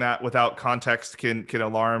seeing that without context can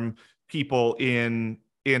alarm people in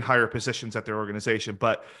higher positions at their organization.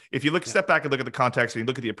 But if you step back and look at the context, and you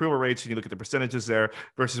look at the approval rates, and you look at the percentages there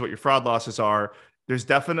versus what your fraud losses are, there's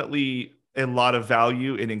definitely a lot of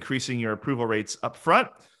value in increasing your approval rates up front,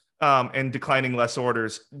 and declining less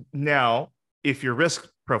orders. Now, if your risk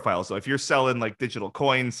profile, so if you're selling like digital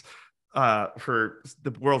coins for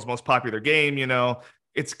the world's most popular game,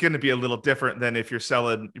 it's going to be a little different than if you're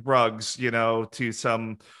selling rugs, to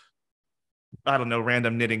some, I don't know,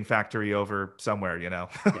 random knitting factory over somewhere, Yeah.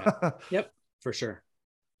 Yep, for sure.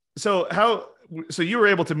 So you were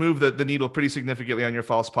able to move the needle pretty significantly on your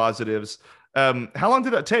false positives. How long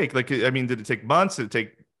did that take? Like, I mean, did it take months? Did it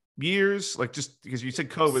take years? Like, just because you said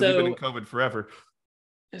COVID, we've been in COVID forever.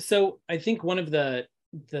 So I think one of the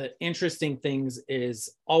interesting things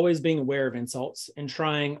is always being aware of insults and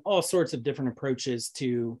trying all sorts of different approaches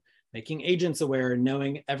to making agents aware and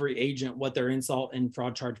knowing every agent what their insult and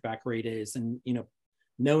fraud chargeback rate is. And,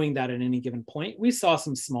 knowing that at any given point, we saw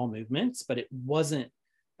some small movements, but it wasn't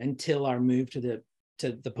until our move to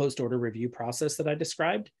the post-order review process that I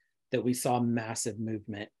described that we saw massive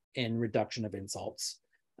movement in reduction of insults,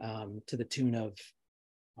 to the tune of,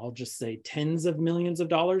 I'll just say, tens of millions of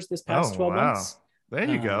dollars this past 12 months. There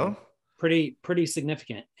you go. Pretty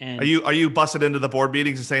significant. And are you busted into the board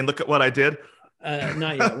meetings and saying, "Look at what I did"?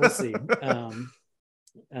 Not yet. We'll see.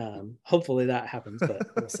 Hopefully that happens, but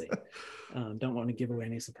we'll see. Don't want to give away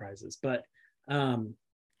any surprises, but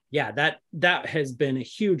that has been a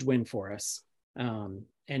huge win for us.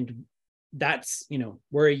 And that's,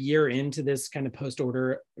 we're a year into this kind of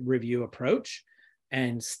post-order review approach,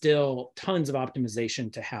 and still tons of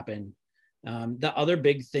optimization to happen. The other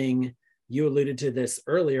big thing, you alluded to this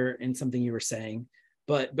earlier in something you were saying,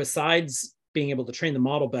 but besides being able to train the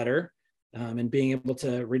model better, and being able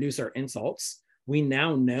to reduce our insults, we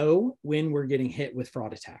now know when we're getting hit with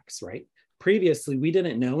fraud attacks, right? Previously, we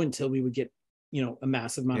didn't know until we would get, a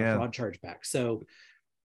massive amount of fraud chargeback. So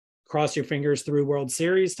cross your fingers through World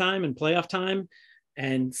Series time and playoff time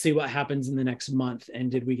and see what happens in the next month. And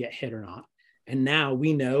did we get hit or not? And now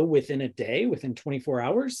we know within a day, within 24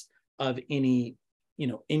 hours of any,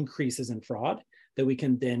 increases in fraud, that we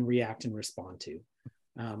can then react and respond to,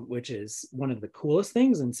 which is one of the coolest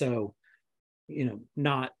things. And so,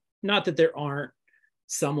 not that there aren't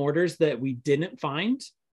some orders that we didn't find,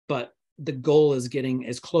 but the goal is getting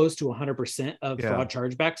as close to 100% of fraud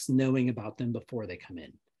chargebacks, knowing about them before they come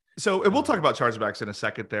in. So, and we'll talk about chargebacks in a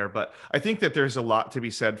second there, but I think that there's a lot to be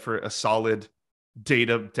said for a solid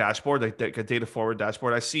data dashboard, like a data forward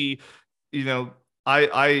dashboard. I see,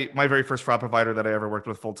 my very first fraud provider that I ever worked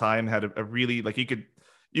with full time had a really, like, you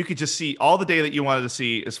could just see all the data that you wanted to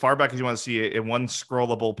see as far back as you want to see it in one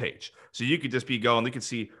scrollable page. So you could just be going, you could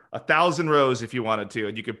see 1,000 rows if you wanted to,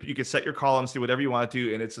 and you could set your columns, do whatever you want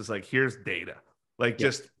to, and it's just like, here's data. Like,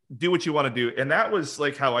 just do what you want to do. And that was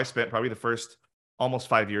like how I spent probably the first almost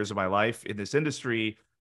 5 years of my life in this industry,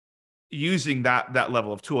 using that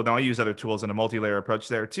level of tool. Now I use other tools in a multi-layer approach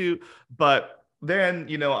there too, but then,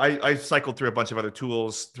 I cycled through a bunch of other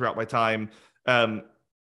tools throughout my time.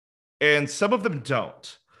 And some of them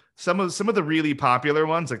don't. Some of the really popular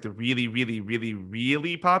ones, like the really, really, really,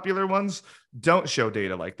 really popular ones, don't show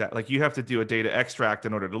data like that. Like, you have to do a data extract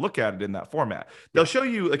in order to look at it in that format. They'll show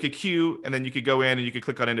you like a queue, and then you could go in and you could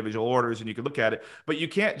click on individual orders and you could look at it, but you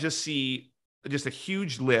can't just see just a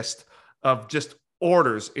huge list of just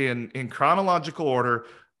orders in chronological order.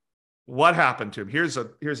 What happened to him? Here's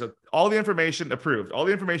all the information approved, all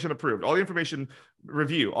the information approved, all the information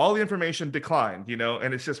review, all the information declined,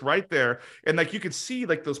 and it's just right there. And like, you could see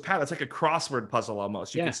like those patterns, like a crossword puzzle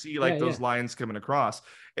almost. You can see like those lines coming across.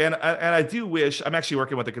 And I do wish, I'm actually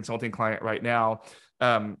working with a consulting client right now,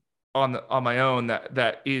 on my own,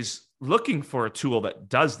 that is looking for a tool that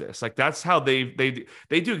does this. Like, that's how they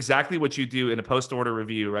do exactly what you do in a post-order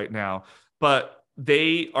review right now, but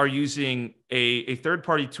they are using a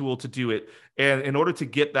third-party tool to do it. And in order to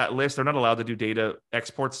get that list, they're not allowed to do data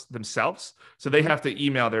exports themselves. So they have to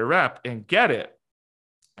email their rep and get it.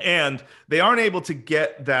 And they aren't able to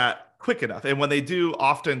get that quick enough. And when they do,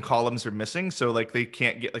 often columns are missing. So like they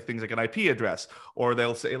can't get like things like an IP address, or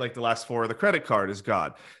they'll say like the last four of the credit card is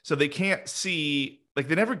gone. So they can't see, like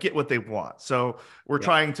they never get what they want. So we're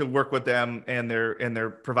trying to work with them and their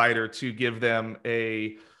provider to give them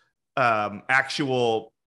a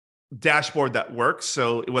actual dashboard that works.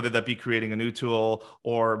 So whether that be creating a new tool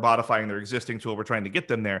or modifying their existing tool, we're trying to get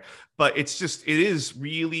them there. But it is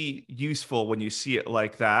really useful when you see it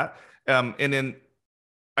like that. And then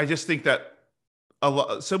I just think that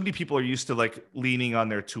so many people are used to like leaning on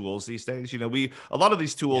their tools these days. A lot of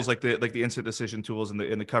these tools, like the instant decision tools and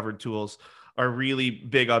the covered tools, are really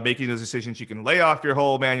big on making those decisions. You can lay off your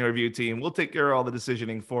whole manual review team. We'll take care of all the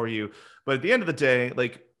decisioning for you. But at the end of the day,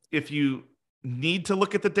 like if you need to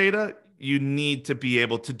look at the data, you need to be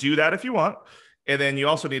able to do that if you want. And then you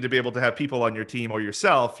also need to be able to have people on your team or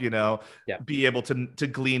yourself, be able to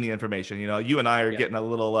glean the information. You and I are getting a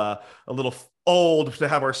little old to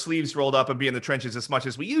have our sleeves rolled up and be in the trenches as much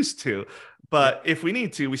as we used to. But if we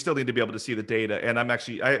need to, we still need to be able to see the data. And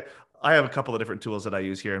I have a couple of different tools that I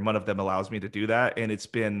use here, and one of them allows me to do that. And it's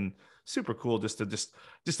been super cool just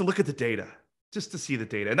to look at the data, just to see the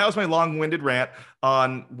data. And that was my long-winded rant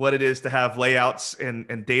on what it is to have layouts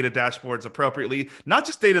and data dashboards appropriately. Not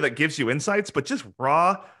just data that gives you insights, but just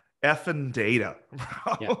raw effing data.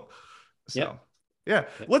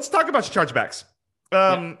 Let's talk about your chargebacks.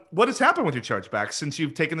 What has happened with your chargebacks since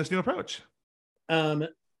you've taken this new approach?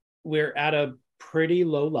 We're at a pretty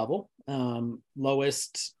low level,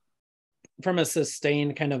 lowest from a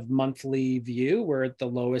sustained kind of monthly view. We're at the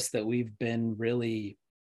lowest that we've been really,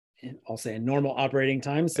 I'll say, in normal operating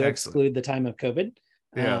time. So exclude the time of COVID.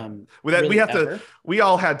 We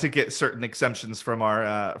all had to get certain exemptions from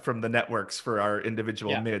our from the networks for our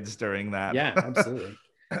individual mids during that. Yeah, absolutely.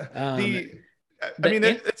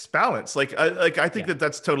 It's balance. I think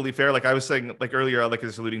that's totally fair. Like I was saying, like earlier, like I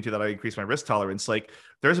was alluding to that I increased my risk tolerance. Like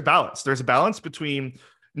there's a balance. There's a balance between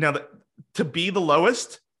to be the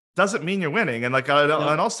lowest doesn't mean you're winning. And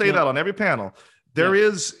I'll say that on every panel. There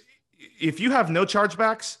is, if you have no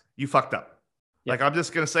chargebacks, you fucked up. Like I'm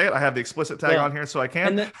just gonna say it. I have the explicit tag on here, so I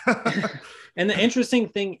can. And the interesting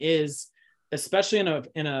thing is, especially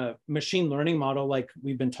in a machine learning model like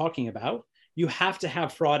we've been talking about, you have to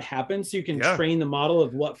have fraud happen so you can train the model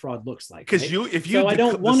of what fraud looks like. Because I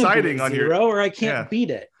don't want to be zero or I can't beat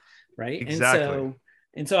it, right? Exactly.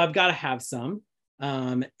 And so I've got to have some.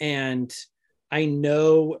 And I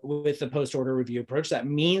know with the post-order review approach, that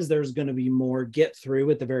means there's going to be more get through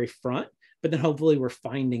at the very front, but then hopefully we're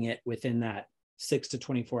finding it within that 6 to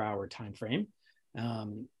 24 hour time frame,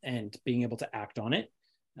 and being able to act on it.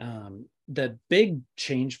 The big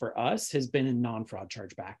change for us has been in non-fraud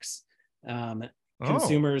chargebacks.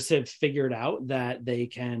 Consumers have figured out that they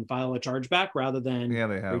can file a chargeback rather than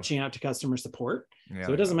reaching out to customer support.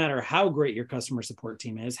 So it doesn't matter how great your customer support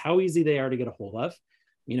team is, how easy they are to get a hold of.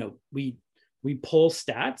 We pull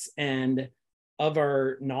stats, and of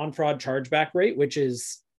our non-fraud chargeback rate, which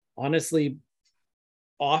is honestly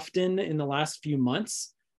often in the last few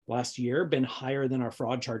months, last year, been higher than our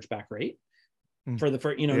fraud chargeback rate.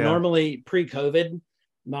 Normally pre-COVID,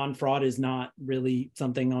 non-fraud is not really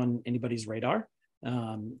something on anybody's radar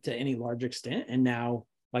to any large extent. And now,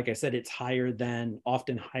 like I said, it's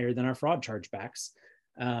often higher than our fraud chargebacks.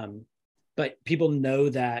 But people know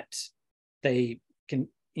that they can,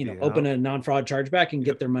 open a non-fraud chargeback and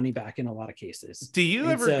get their money back in a lot of cases. Do you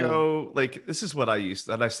ever go, like, this is what I used,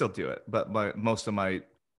 and I still do it, but most of my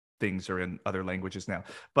things are in other languages now.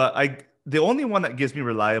 But the only one that gives me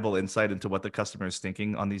reliable insight into what the customer is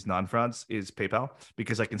thinking on these non-frauds is PayPal,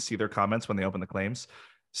 because I can see their comments when they open the claims.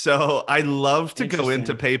 So I love to go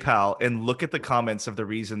into PayPal and look at the comments of the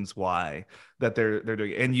reasons why that they're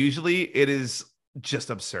doing it. And usually it is just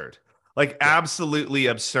absurd, like absolutely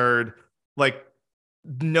absurd. Like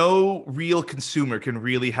no real consumer can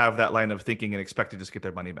really have that line of thinking and expect to just get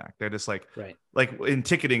their money back. They're just like, like in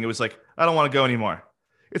ticketing, it was like, I don't want to go anymore.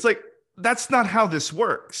 It's like, that's not how this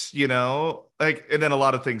works, like, and then a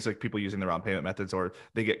lot of things like people using the wrong payment methods, or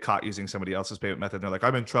they get caught using somebody else's payment method. And they're like,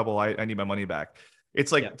 I'm in trouble. I need my money back.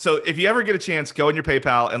 It's like, so if you ever get a chance, go in your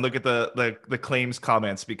PayPal and look at the claims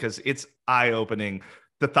comments, because it's eye-opening,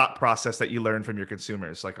 the thought process that you learn from your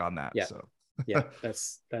consumers, like on that. So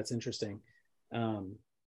that's interesting.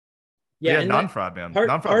 Non-fraud, man.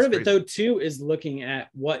 Part of it though too is looking at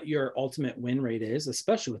what your ultimate win rate is,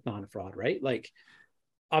 especially with non-fraud, right? Like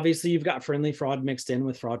obviously you've got friendly fraud mixed in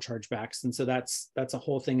with fraud chargebacks, and so that's a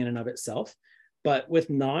whole thing in and of itself. But with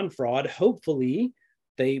non-fraud, hopefully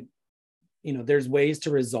there's ways to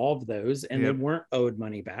resolve those, and they weren't owed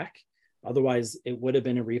money back. Otherwise it would have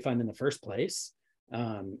been a refund in the first place.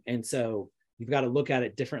 And so you've got to look at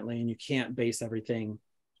it differently, and you can't base everything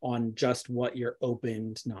on just what your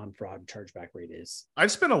opened non-fraud chargeback rate is.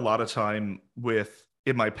 I've spent a lot of time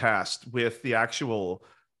in my past with the actual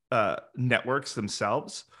networks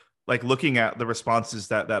themselves, like looking at the responses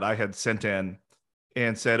that I had sent in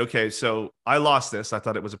and said, okay, so I lost this. I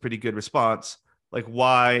thought it was a pretty good response. Like,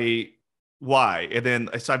 why? And then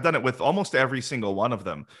so I've done it with almost every single one of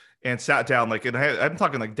them and sat down, like, and I'm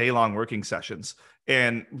talking like day-long working sessions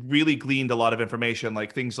and really gleaned a lot of information,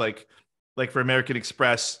 like things like for American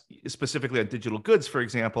Express, specifically on digital goods, for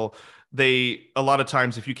example, they, a lot of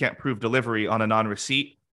times, if you can't prove delivery on a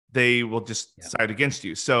non-receipt, they will just side against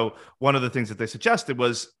you. So one of the things that they suggested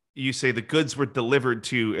was you say the goods were delivered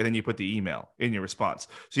to, and then you put the email in your response.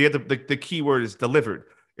 So you have the keyword is delivered,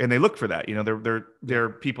 and they look for that. You know, their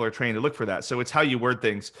people are trained to look for that. So it's how you word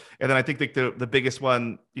things. And then I think like the biggest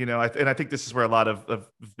one, you know, and I think this is where a lot of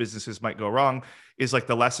businesses might go wrong, is like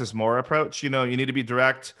the less is more approach. You know, you need to be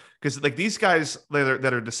direct, because like these guys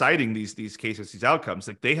that are deciding these cases, these outcomes,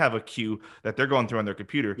 like they have a queue that they're going through on their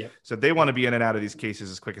computer. Yep. So they want to be in and out of these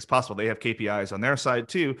cases as quick as possible. They have KPIs on their side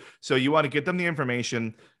too. So you want to get them the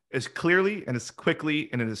information as clearly and as quickly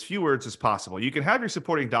and in as few words as possible. You can have your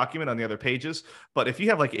supporting document on the other pages, but if you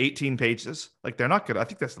have like 18 pages, like they're not gonna, I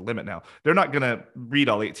think that's the limit now. They're not gonna read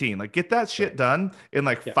all 18. Like get that shit done in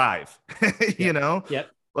like 5, you know? Yep.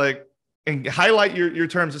 Like, and highlight your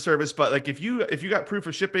terms of service. But like if you got proof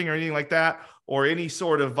of shipping or anything like that, or any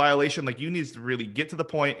sort of violation, like you need to really get to the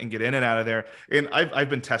point and get in and out of there. And I've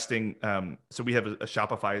been testing. So we have a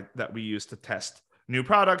Shopify that we use to test new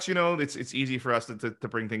products. You know, it's easy for us to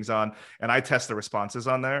bring things on, and I test the responses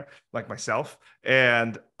on there, like myself.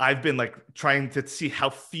 And I've been like trying to see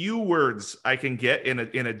how few words I can get in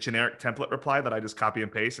a generic template reply that I just copy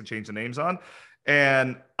and paste and change the names on.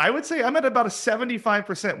 And I would say I'm at about a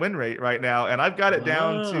 75% win rate right now, and I've got it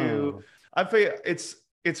down to,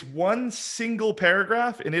 it's one single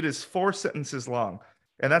paragraph, and it is 4 sentences long.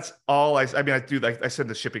 And that's all I mean, I do, like I send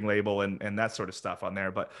the shipping label and that sort of stuff on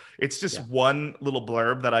there, but it's just one little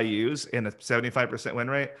blurb that I use in a 75% win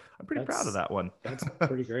rate. I'm pretty proud of that one. That's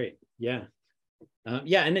pretty great. Yeah.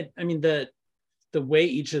 And I mean, the way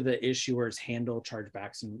each of the issuers handle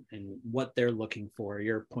chargebacks and what they're looking for,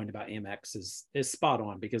 your point about Amex is spot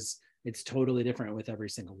on, because it's totally different with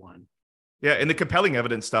every single one. Yeah, and the compelling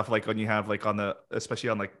evidence stuff, like when you have like especially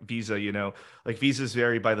on like Visa, you know, like Visa's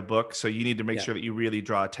vary by the book, so you need to make sure that you really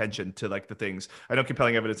draw attention to like the things. I know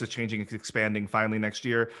compelling evidence is changing, it's expanding finally next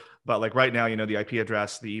year, but like right now, you know, the IP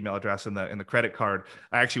address, the email address, and the credit card,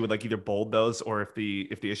 I actually would like either bold those, or if the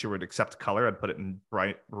issuer would accept color, I'd put it in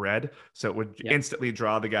bright red, so it would instantly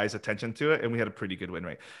draw the guy's attention to it. And we had a pretty good win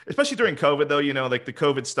rate, especially during COVID, though. You know, like the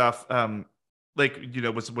COVID stuff. Like, you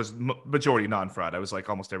know, was majority non-fraud. I was like,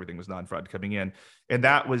 almost everything was non-fraud coming in. And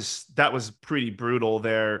that was pretty brutal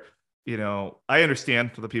there. You know, I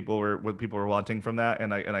understand what people were wanting from that.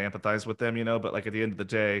 And I empathize with them, you know, but like at the end of the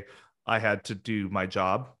day, I had to do my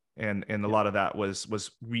job. And a lot of that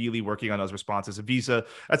was really working on those responses. Visa,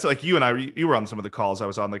 that's like you were on some of the calls I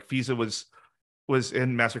was on, like Visa was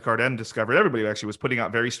in MasterCard and Discover. Everybody actually was putting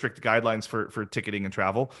out very strict guidelines for ticketing and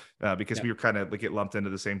travel, because we were kind of like get lumped into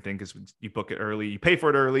the same thing, because you book it early, you pay for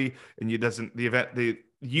it early, and the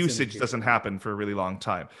usage doesn't happen for a really long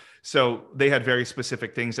time. So they had very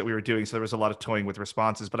specific things that we were doing. So there was a lot of toying with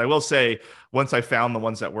responses. But I will say, once I found the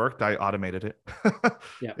ones that worked, I automated it.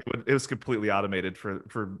 It was completely automated for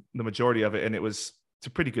the majority of it, and it's a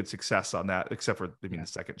pretty good success on that, except for the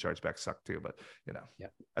second chargeback sucked too. But you know,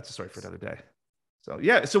 that's a story for another day. So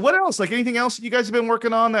so what else? Like anything else you guys have been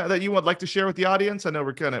working on that you would like to share with the audience? I know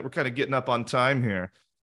we're kind of getting up on time here.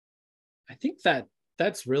 I think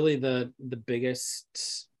that's really the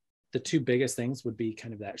two biggest things would be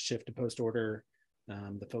kind of that shift to post order,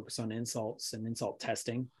 the focus on insults and insult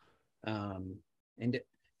testing, and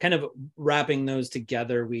kind of wrapping those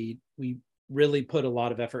together. We really put a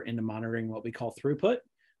lot of effort into monitoring what we call throughput,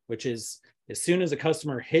 which is as soon as a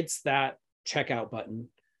customer hits that checkout button,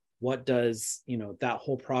 what does, you know, that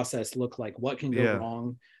whole process look like? What can go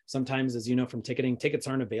wrong? Sometimes, as you know, from ticketing, tickets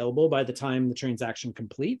aren't available by the time the transaction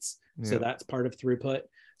completes. So that's part of throughput.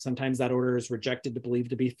 Sometimes that order is rejected to believe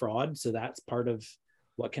to be fraud. So that's part of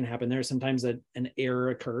what can happen there. Sometimes an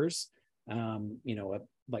error occurs, you know,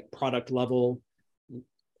 like product level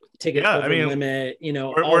ticket over limit, you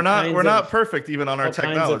know, we're not perfect even on our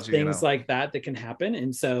technology, kinds of things like that can happen.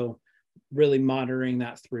 And so really monitoring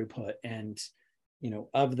that throughput, and you know,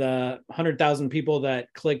 of the 100,000 people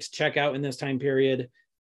that clicked checkout in this time period,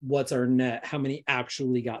 what's our net? How many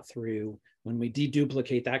actually got through when we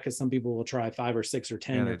deduplicate that? Because some people will try 5 or 6 or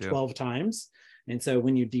 10 or 12 times. And so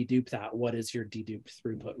when you dedupe that, what is your dedupe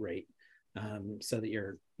throughput rate? so that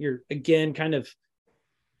you're again kind of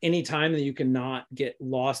anytime that you cannot get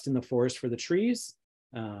lost in the forest for the trees.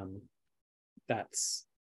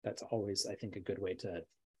 That's always, I think, a good way to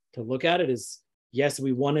look at it is, yes,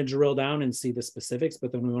 we want to drill down and see the specifics,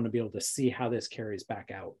 but then we want to be able to see how this carries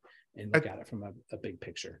back out and look at it from a big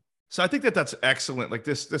picture. So I think that's excellent. Like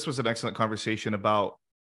this was an excellent conversation about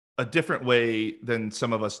a different way than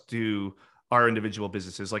some of us do our individual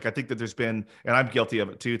businesses. Like I think that there's been, and I'm guilty of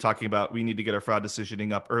it too, talking about we need to get our fraud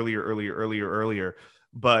decisioning up earlier.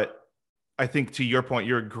 But I think to your point,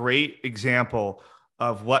 you're a great example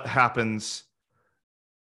of what happens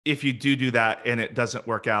if you do that and it doesn't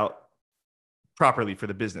work out properly for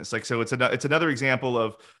the business. Like, so it's another example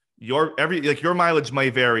of your mileage may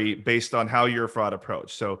vary based on how your fraud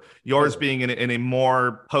approach. So yours being in a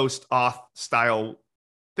more post-auth style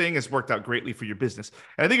thing has worked out greatly for your business.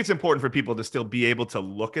 And I think it's important for people to still be able to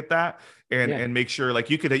look at that and make sure, like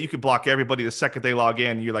you could block everybody the second they log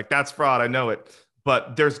in. You're like, that's fraud, I know it.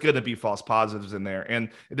 But there's going to be false positives in there. And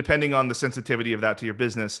depending on the sensitivity of that to your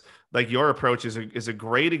business, like your approach is a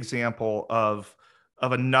great example of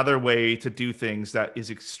another way to do things that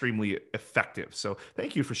is extremely effective. So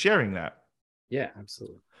thank you for sharing that. Yeah,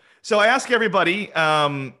 absolutely. So I ask everybody,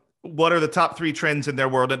 what are the top 3 trends in their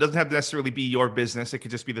world? It doesn't have to necessarily be your business. It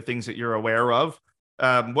could just be the things that you're aware of.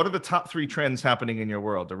 What are the top 3 trends happening in your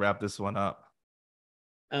world to wrap this one up?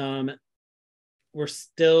 We're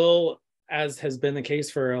still, as has been the case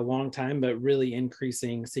for a long time, but really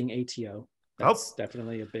increasing, seeing ATO. That's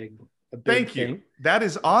definitely a big Thank thing. you. That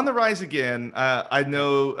is on the rise again. I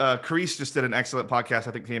know Carice just did an excellent podcast,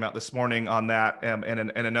 I think came out this morning on that, and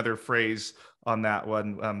another phrase on that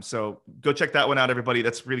one. So go check that one out, everybody.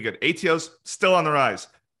 That's really good. ATO's still on the rise.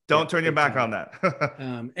 Don't turn your back on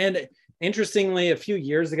that. And interestingly, a few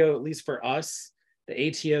years ago, at least for us, the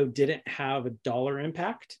ATO didn't have a dollar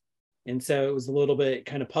impact. And so it was a little bit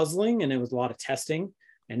kind of puzzling, and it was a lot of testing.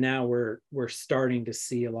 And now we're starting to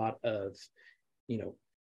see a lot of,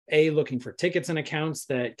 looking for tickets and accounts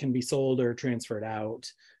that can be sold or transferred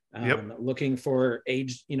out. Looking for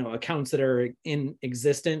accounts that are in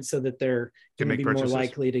existence so that they're going to be purchases, more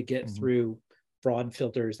likely to get through fraud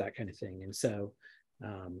filters, that kind of thing. And so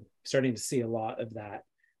starting to see a lot of that.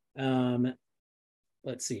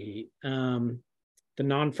 Let's see. The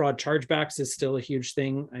non-fraud chargebacks is still a huge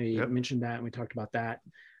thing. I mentioned that and we talked about that.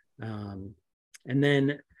 And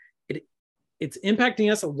then it's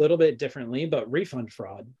impacting us a little bit differently, but refund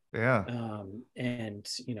fraud. And,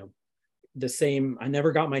 the same, I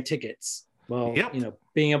never got my tickets. Well,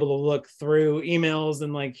 being able to look through emails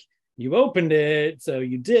and like, you opened it, so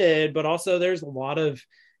you did, but also there's a lot of,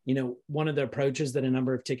 one of the approaches that a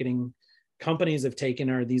number of ticketing companies have taken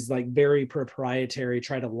are these like very proprietary,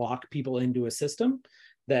 try to lock people into a system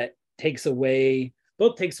that takes away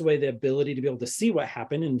the ability to be able to see what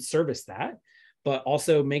happened and service that, but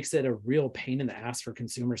also makes it a real pain in the ass for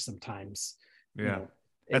consumers sometimes.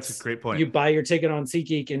 That's a great point. You buy your ticket on Seat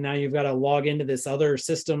Geek and now you've got to log into this other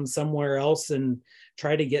system somewhere else and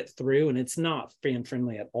try to get through, and it's not fan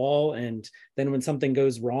friendly at all. And then when something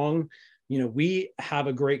goes wrong, we have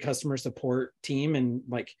a great customer support team and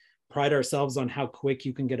like pride ourselves on how quick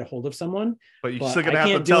you can get a hold of someone. But you're still gonna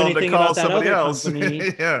have to tell them to call somebody else.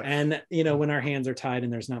 And when our hands are tied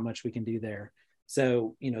and there's not much we can do there.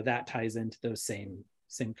 So that ties into those same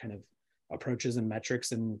kind of approaches and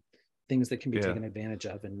metrics and things that can be taken advantage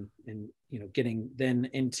of, and getting then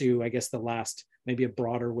into, I guess, the last, maybe a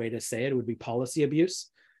broader way to say it would be policy abuse.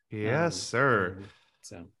 Yes, sir.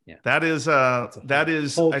 So that is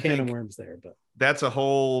whole can of worms there, but that's a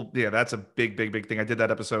whole that's a big thing. I did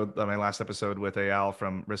that episode, my last episode with Al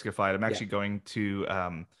from Riskified. I'm actually going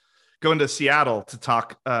to Seattle to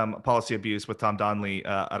talk policy abuse with Tom Donnelly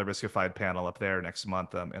at a Riskified panel up there next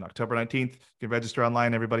month in October 19th. You can register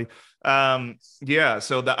online, everybody.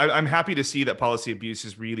 So I'm happy to see that policy abuse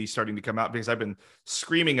is really starting to come out, because I've been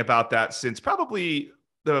screaming about that since probably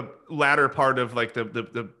the latter part of like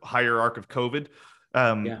the hierarchy of COVID.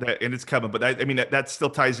 And it's coming, but I mean that still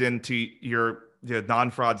ties into your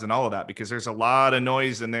non-frauds and all of that, because there's a lot of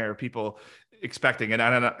noise in there, people expecting,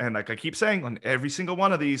 and like I keep saying, on every single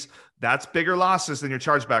one of these, that's bigger losses than your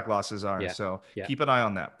chargeback losses are. So keep an eye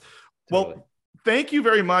on that. Totally. Well, thank you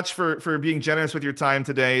very much for being generous with your time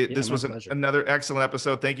today. This was another excellent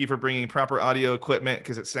episode. Thank you for bringing proper audio equipment,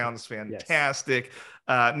 because it sounds fantastic.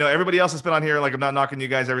 No, everybody else has been on here. Like, I'm not knocking you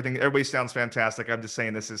guys. Everybody sounds fantastic. I'm just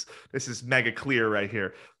saying this is mega clear right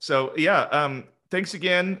here. So thanks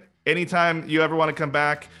again. Anytime you ever want to come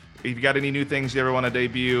back, if you got any new things you ever want to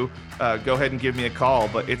debut, go ahead and give me a call.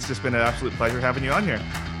 But it's just been an absolute pleasure having you on here.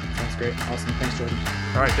 Sounds great. Awesome. Thanks, Jordan.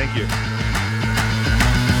 All right. Thank you.